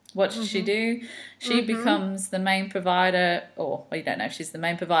 What does she do? She becomes the main provider, or well, you don't know if she's the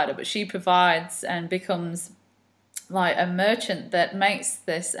main provider, but she provides and becomes like a merchant that makes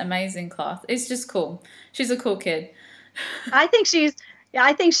this amazing cloth. It's just cool. She's a cool kid. I think she's Yeah,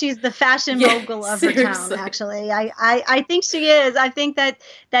 I think she's the fashion Yeah, mogul of her town, seriously. actually. I think she is. I think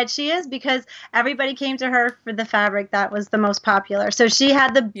that she is because everybody came to her for the fabric that was the most popular. So she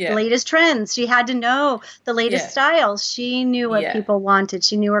had the Yeah, latest trends. She had to know the latest yeah, styles. She knew what yeah, people wanted.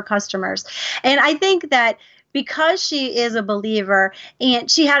 She knew her customers. And I think that because she is a believer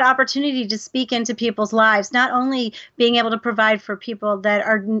and she had opportunity to speak into people's lives, not only being able to provide for people that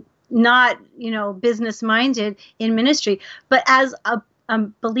are not, business minded in ministry, but as a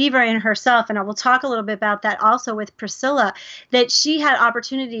believer in herself, and I will talk a little bit about that also with Priscilla, that she had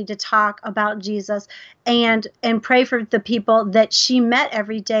opportunity to talk about Jesus and pray for the people that she met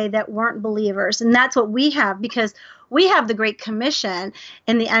every day that weren't believers. And that's what we have, because we have the Great Commission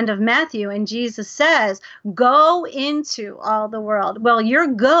in the end of Matthew, and Jesus says, go into all the world. Well, your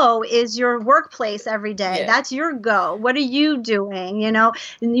go is your workplace every day. yeah, That's your go. What are you doing? And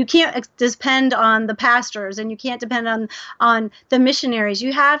you can't depend on the pastors, and you can't depend on the missionaries.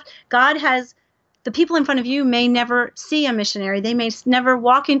 God has the people in front of you may never see a missionary. They may never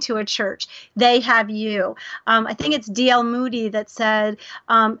walk into a church. They have you. I think it's D.L. Moody that said,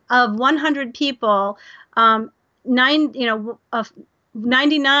 of 100 people, of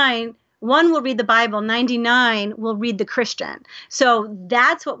 99, one will read the Bible, 99 will read the Christian. So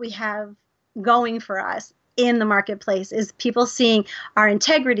that's what we have going for us in the marketplace, is people seeing our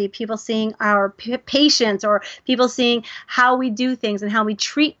integrity, people seeing our patience, or people seeing how we do things and how we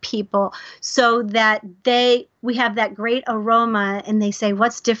treat people, so that we have that great aroma, and they say,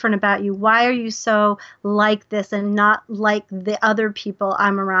 what's different about you? Why are you so like this and not like the other people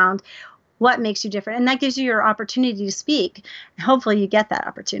I'm around? What makes you different? And that gives you your opportunity to speak. Hopefully you get that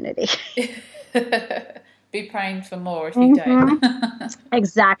opportunity. Be praying for more if you Mm-hmm. don't.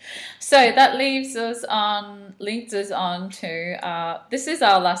 Exactly. So that leads us on to this is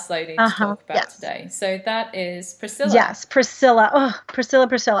our last lady to talk about Yes. today. So that is Priscilla. Yes, Priscilla. Oh, Priscilla.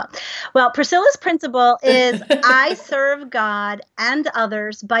 Well, Priscilla's principle is I serve God and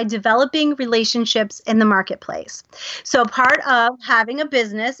others by developing relationships in the marketplace. So part of having a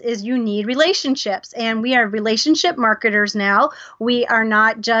business is you need relationships, and we are relationship marketers now. We are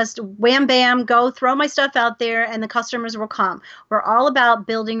not just wham bam, go throw my stuff out there and the customers will come. We're all about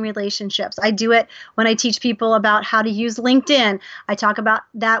building relationships. I do it when I teach people about how to use LinkedIn. I talk about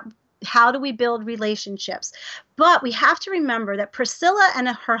that. How do we build relationships? But we have to remember that Priscilla and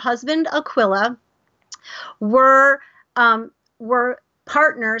her husband Aquila were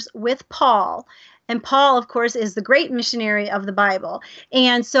partners with Paul. And Paul, of course, is the great missionary of the Bible.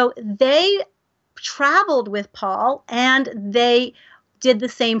 And so they traveled with Paul, and they did the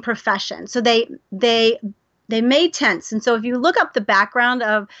same profession. So they made tents. And so if you look up the background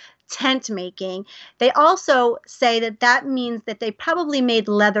of tent making, they also say that means that they probably made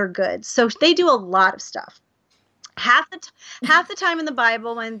leather goods. So they do a lot of stuff. Half the time in the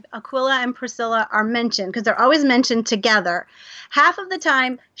Bible, when Aquila and Priscilla are mentioned, because they're always mentioned together, half of the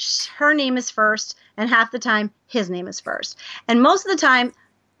time her name is first, and half the time his name is first. And most of the time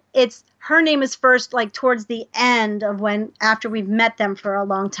it's her name is first, like towards the end of after we've met them for a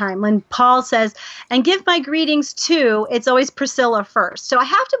long time. When Paul says, and give my greetings to, it's always Priscilla first. So I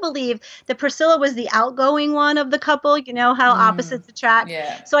have to believe that Priscilla was the outgoing one of the couple. You know how opposites attract.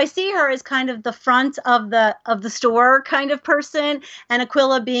 Yeah. So I see her as kind of the front of the store kind of person, and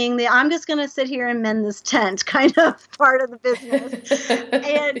Aquila being the I'm just going to sit here and mend this tent kind of part of the business.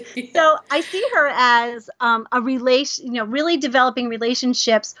 And so I see her as a relation, really developing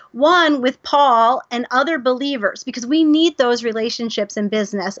relationships. One, with Paul and other believers, because we need those relationships in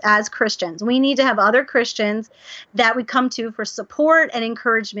business as Christians. We need to have other Christians that we come to for support and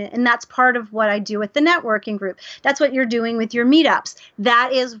encouragement. And that's part of what I do with the networking group. That's what you're doing with your meetups.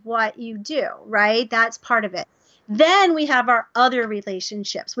 That is what you do, right? That's part of it. Then we have our other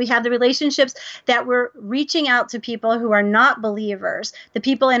relationships. We have the relationships that we're reaching out to people who are not believers, the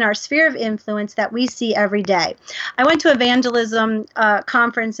people in our sphere of influence that we see every day. I went to evangelism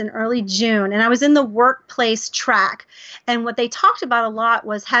conference in early June, and I was in the workplace track. And what they talked about a lot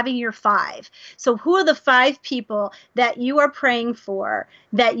was having your 5. So who are the 5 people that you are praying for,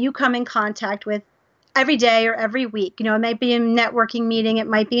 that you come in contact with every day or every week? It might be a networking meeting, it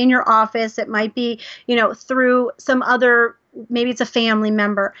might be in your office, it might be, through some other, maybe it's a family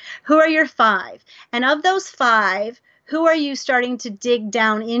member. Who are your 5? And of those 5, who are you starting to dig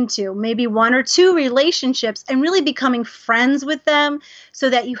down into? Maybe 1 or 2 relationships, and really becoming friends with them, so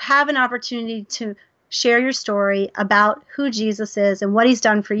that you have an opportunity to share your story about who Jesus is and what he's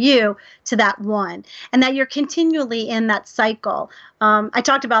done for you to that one, and that you're continually in that cycle. I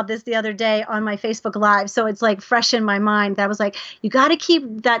talked about this the other day on my Facebook Live, so it's like fresh in my mind. That was like, you got to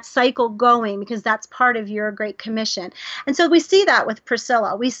keep that cycle going because that's part of your Great Commission. And so we see that with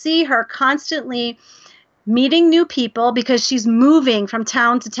Priscilla. We see her constantly meeting new people because she's moving from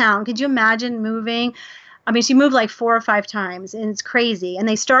town to town. Could you imagine moving? I mean, she moved like 4 or 5 times, and it's crazy. And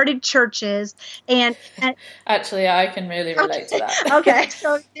they started churches, and actually, I can really relate to that. Okay,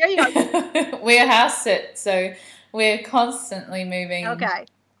 so there you go. We're house sit, so we're constantly moving. Okay.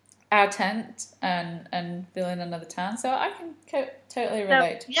 Our tent and building another town, so I can totally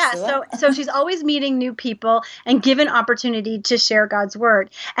relate. So she's always meeting new people and given opportunity to share God's word.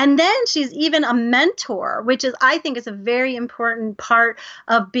 And then she's even a mentor, which is, I think, is a very important part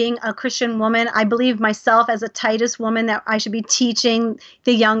of being a Christian woman. I believe myself as a Titus woman that I should be teaching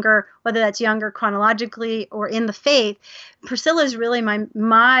the younger, whether that's younger chronologically or in the faith. Priscilla is really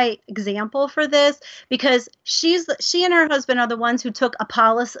my example for this, because she and her husband are the ones who took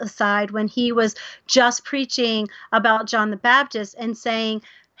Apollos aside when he was just preaching about John the Baptist and saying,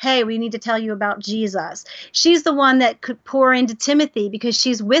 hey, we need to tell you about Jesus. She's the one that could pour into Timothy because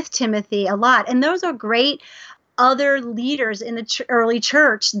she's with Timothy a lot. And those are great other leaders in the early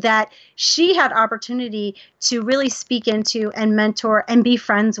church that she had opportunity to really speak into and mentor and be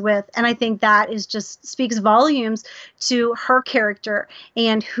friends with. And I think that is just speaks volumes to her character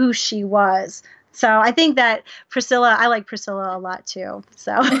and who she was. So I think that I like Priscilla a lot too.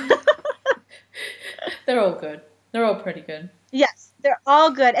 So they're all good. They're all pretty good. Yes, they're all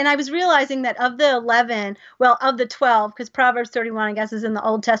good. And I was realizing that of the 12, because Proverbs 31, I guess, is in the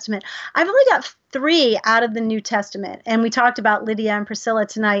Old Testament, I've only got 3 out of the New Testament. And we talked about Lydia and Priscilla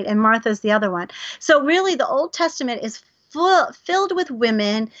tonight, and Martha's the other one. So really, the Old Testament is filled with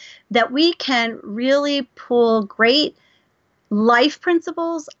women that we can really pull great life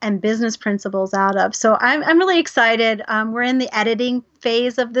principles and business principles out of. So I'm really excited. We're in the editing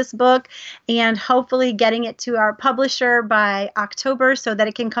phase of this book and hopefully getting it to our publisher by October so that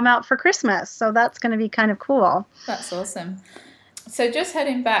it can come out for Christmas. So that's going to be kind of cool. That's awesome. So just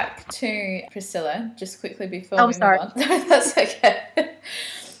heading back to Priscilla, just quickly before we move on. That's okay.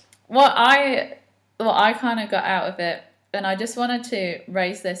 What I kind of got out of it, and I just wanted to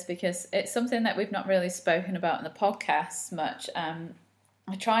raise this because it's something that we've not really spoken about in the podcast much.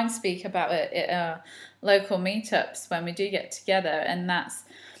 I try and speak about it at our local meetups when we do get together, and that's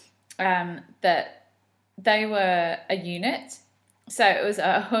that they were a unit. So it was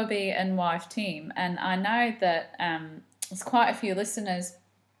a hubby and wife team. And I know that there's quite a few listeners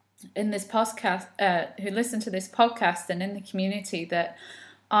in this podcast who listen to this podcast and in the community that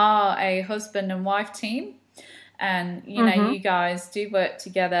are a husband and wife team. And, you know, you guys do work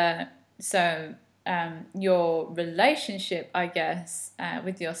together. So your relationship, I guess,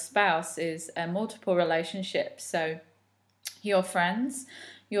 with your spouse is a multiple relationship. So your friends,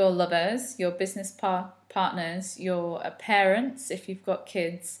 your lovers, your business partners, your parents, if you've got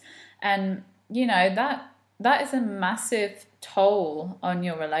kids. And, you know, that is a massive toll on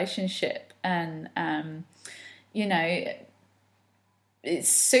your relationship. And, you know, it's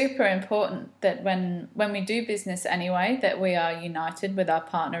super important that when we do business anyway, that we are united with our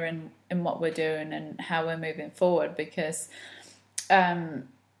partner in what we're doing and how we're moving forward, because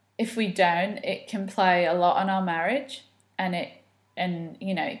if we don't, it can play a lot on our marriage, and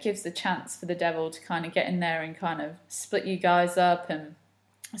you know, it gives the chance for the devil to kind of get in there and kind of split you guys up and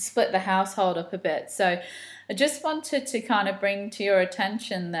split the household up a bit. So I just wanted to kind of bring to your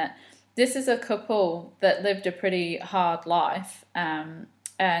attention that this is a couple that lived a pretty hard life,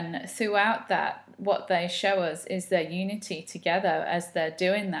 and throughout that, what they show us is their unity together as they're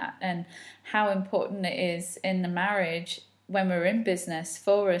doing that, and how important it is in the marriage when we're in business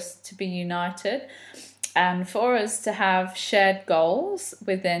for us to be united and for us to have shared goals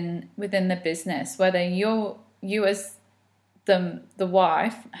within the business, whether you as the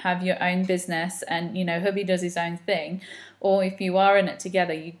wife have your own business and, you know, hubby does his own thing, or if you are in it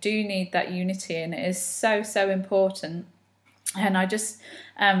together, you do need that unity, and it is so important. And I just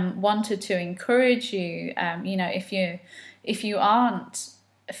wanted to encourage you, you know, if you aren't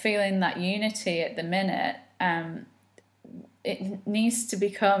feeling that unity at the minute, it needs to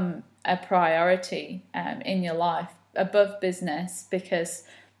become a priority in your life above business, because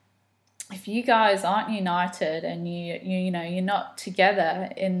if you guys aren't united and you know you're not together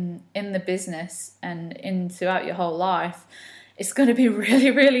in the business and throughout your whole life, it's going to be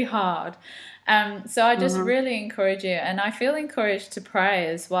really hard. So I just really encourage you, and I feel encouraged to pray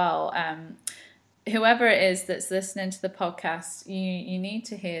as well. Whoever it is that's listening to the podcast, you need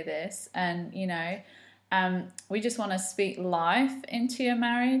to hear this, and you know, we just want to speak life into your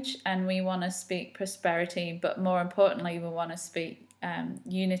marriage, and we want to speak prosperity, but more importantly, we want to speak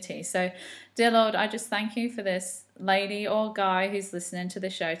unity. So, dear Lord, I just thank you for this lady or guy who's listening to the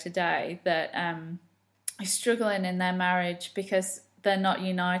show today that is struggling in their marriage because they're not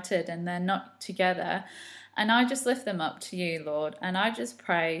united and they're not together. And I just lift them up to you, Lord, and I just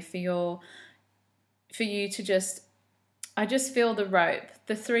pray for you to just, I just feel the rope,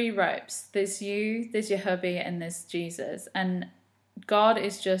 the 3 ropes. There's you, there's your hubby, and there's Jesus. And God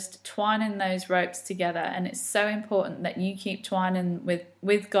is just twining those ropes together. And it's so important that you keep twining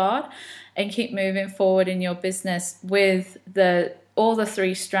with God and keep moving forward in your business with all the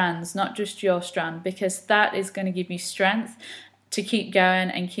 3 strands, not just your strand, because that is going to give you strength to keep going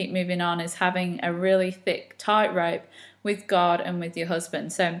and keep moving on, is having a really thick, tight rope with God and with your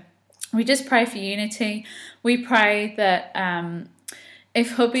husband. So we just pray for unity. We pray that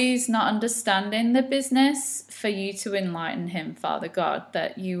if hubby's not understanding the business, for you to enlighten him, Father God,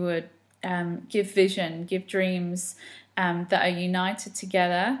 that you would give vision, give dreams that are united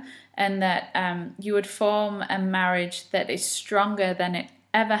together, and that you would form a marriage that is stronger than it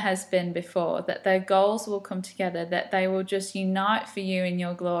ever has been before, that their goals will come together, that they will just unite for you in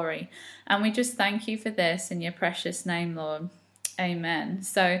your glory. And we just thank you for this in your precious name, Lord. Amen.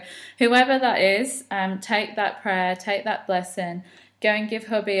 So whoever that is, take that prayer, take that blessing, go and give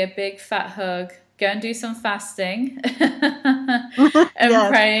hubby a big fat hug, go and do some fasting and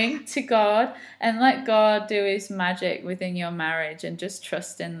praying to God, and let God do his magic within your marriage, and just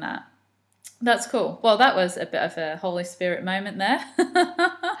trust in that. That's cool. Well, that was a bit of a Holy Spirit moment there.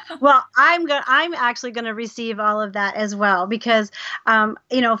 Well, I'm actually going to receive all of that as well, because,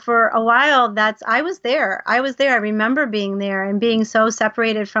 for a while I was there. I remember being there and being so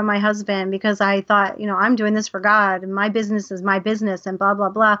separated from my husband, because I thought, I'm doing this for God and my business is my business and blah, blah,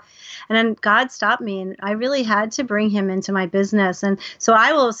 blah. And then God stopped me, and I really had to bring him into my business. And so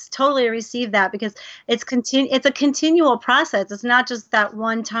I will totally receive that, because it's a continual process. It's not just that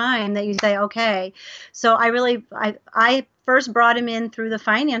one time that you say, okay. So I first brought him in through the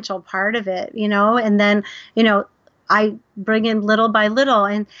financial part of it, and then, I bring in little by little,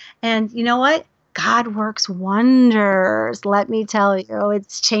 and you know what? God works wonders. Let me tell you,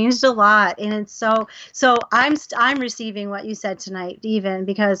 it's changed a lot. And it's so I'm receiving what you said tonight, even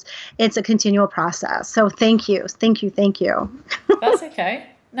because it's a continual process. So thank you. That's okay.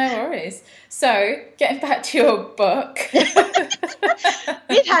 No worries. So, getting back to your book.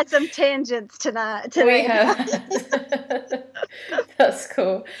 We've had some tangents tonight. We have. That's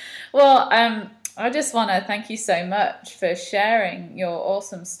cool. Well, I just want to thank you so much for sharing your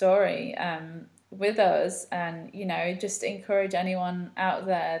awesome story with us, and, just encourage anyone out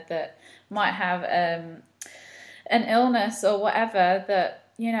there that might have an illness or whatever, that,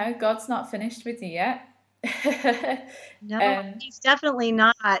 God's not finished with you yet. No, he's definitely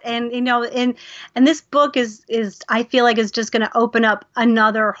not. And and this book is I feel like is just going to open up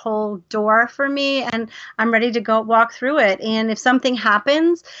another whole door for me, and I'm ready to go walk through it. And if something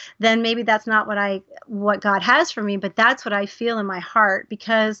happens, then maybe that's not what God has for me, but that's what I feel in my heart,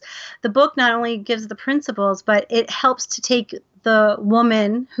 because the book not only gives the principles, but it helps to take the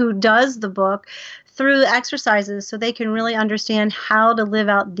woman who does the book through exercises so they can really understand how to live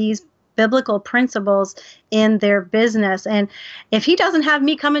out these biblical principles in their business. And if he doesn't have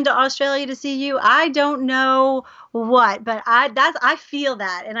me coming to Australia to see you, I don't know what, but I feel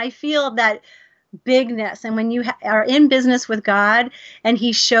that, and I feel that bigness. And when you are in business with God and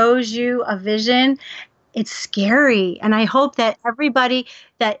he shows you a vision, it's scary. And I hope that everybody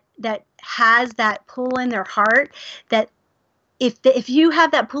that has that pull in their heart, that if you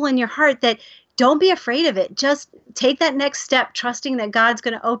have that pull in your heart, that don't be afraid of it. Just take that next step, trusting that God's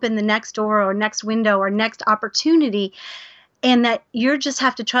going to open the next door or next window or next opportunity, and that you just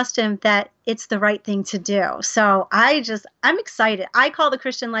have to trust him that it's the right thing to do. So I'm excited. I call the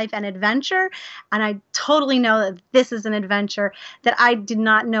Christian life an adventure, and I totally know that this is an adventure that I did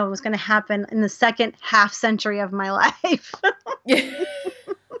not know was going to happen in the second half century of my life.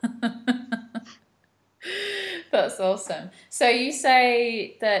 That's awesome. So you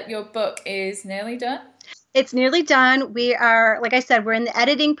say that your book is nearly done? It's nearly done. We are, like I said, we're in the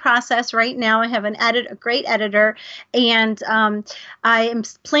editing process right now. I have a great editor, and I am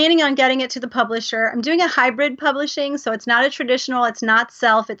planning on getting it to the publisher. I'm doing a hybrid publishing, so it's not a traditional, it's not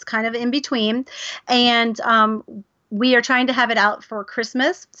self, it's kind of in between. And we are trying to have it out for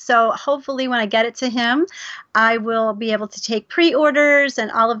Christmas. So hopefully when I get it to him, I will be able to take pre-orders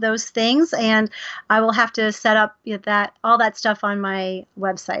and all of those things. And I will have to set up all that stuff on my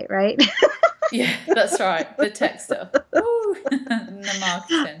website, right? Yeah, that's right. The tech stuff. Woo. And the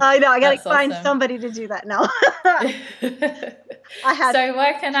marketing. I know. I got to find awesome. somebody to do that now. So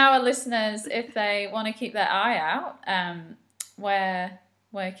where can our listeners, if they want to keep their eye out, where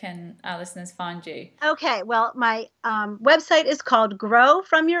can our listeners find you? Okay. Well, my website is called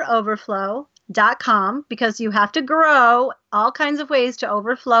growfromyouroverflow.com, because you have to grow all kinds of ways to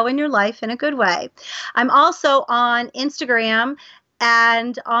overflow in your life in a good way. I'm also on Instagram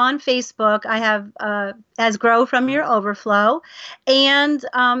and on Facebook. I have as Grow From Your Overflow, and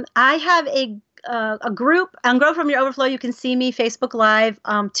I have a group on Grow From Your Overflow. You can see me Facebook Live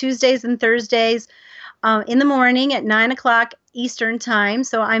Tuesdays and Thursdays in the morning at 9:00 Eastern time.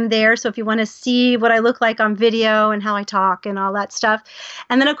 So I'm there. So if you want to see what I look like on video and how I talk and all that stuff.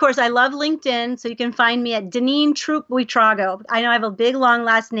 And then, of course, I love LinkedIn. So you can find me at Deneen Troop Buitrago. I know I have a big, long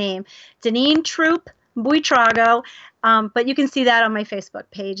last name, Deneen Troop Buitrago. But you can see that on my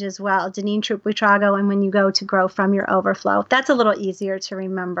Facebook page as well, Deneen Troop Buitrago. And when you go to Grow From Your Overflow, that's a little easier to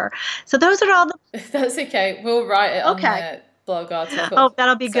remember. So those are all the... That's okay. We'll write it on the blog article. Oh,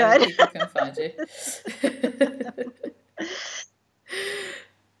 that'll be good. People can find you.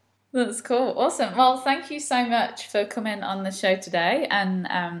 That's cool. Awesome. Well, thank you so much for coming on the show today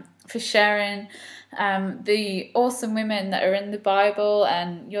and for sharing the awesome women that are in the Bible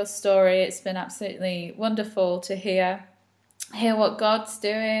and your story. It's been absolutely wonderful to hear what God's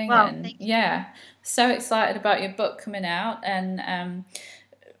doing. Wow, and so excited about your book coming out, and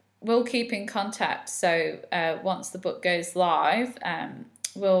we'll keep in contact. So once the book goes live,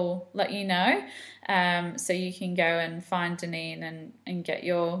 we'll let you know, so you can go and find Deneen and get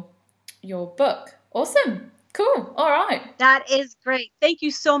your book. Awesome. Cool. All right. That is great. Thank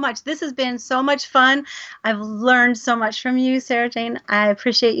you so much. This has been so much fun. I've learned so much from you, Sarah Jane. I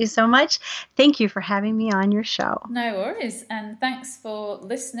appreciate you so much. Thank you for having me on your show. No worries. And thanks for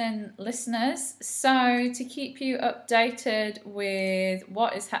listening, listeners. So to keep you updated with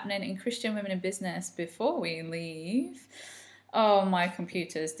what is happening in Christian Women in Business before we leave, my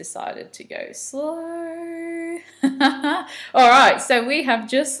computer's decided to go slow. All right, so we have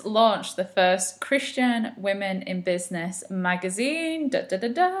just launched the first Christian Women in Business magazine. Da, da, da,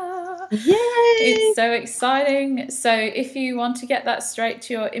 da. Yay! It's so exciting. So if you want to get that straight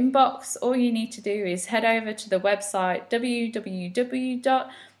to your inbox, all you need to do is head over to the website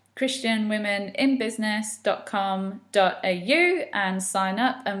www.christianwomeninbusiness.com.au and sign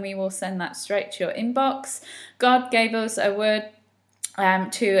up, and we will send that straight to your inbox. God gave us a word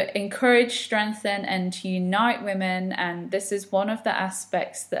to encourage, strengthen, and to unite women, and this is one of the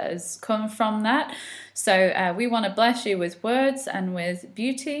aspects that has come from that. So we want to bless you with words and with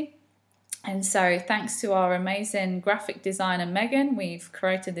beauty. And so thanks to our amazing graphic designer, Megan, we've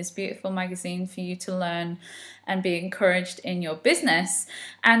created this beautiful magazine for you to learn and be encouraged in your business.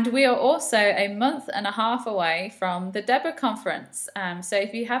 And we are also a month and a half away from the Deborah Conference. So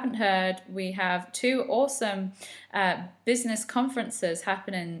if you haven't heard, we have two awesome business conferences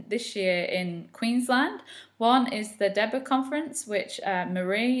happening this year in Queensland. One is the Deborah Conference, which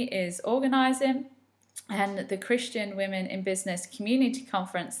Marie is organising, and the Christian Women in Business Community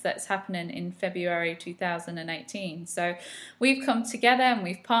Conference that's happening in February 2018. So we've come together and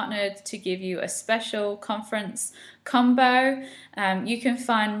we've partnered to give you a special conference combo. You can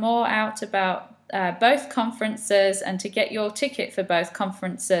find more out about both conferences and to get your ticket for both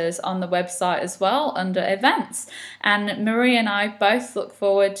conferences on the website as well under events. And Marie and I both look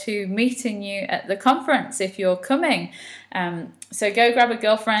forward to meeting you at the conference if you're coming. So go grab a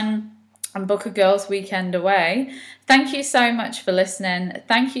girlfriend and book a girls' weekend away. Thank you so much for listening.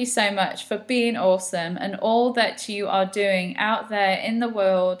 Thank you so much for being awesome and all that you are doing out there in the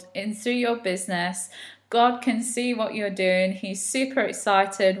world and through your business. God can see what you're doing. He's super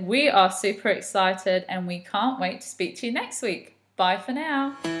excited. We are super excited, and we can't wait to speak to you next week. Bye for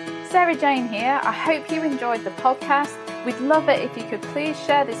now. Sarah Jane here. I hope you enjoyed the podcast. We'd love it if you could please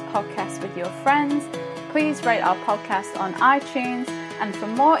share this podcast with your friends. Please rate our podcast on iTunes. And for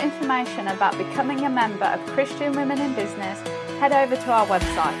more information about becoming a member of Christian Women in Business, head over to our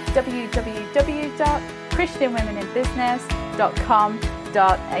website,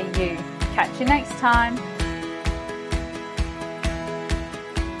 www.christianwomeninbusiness.com.au. Catch you next time.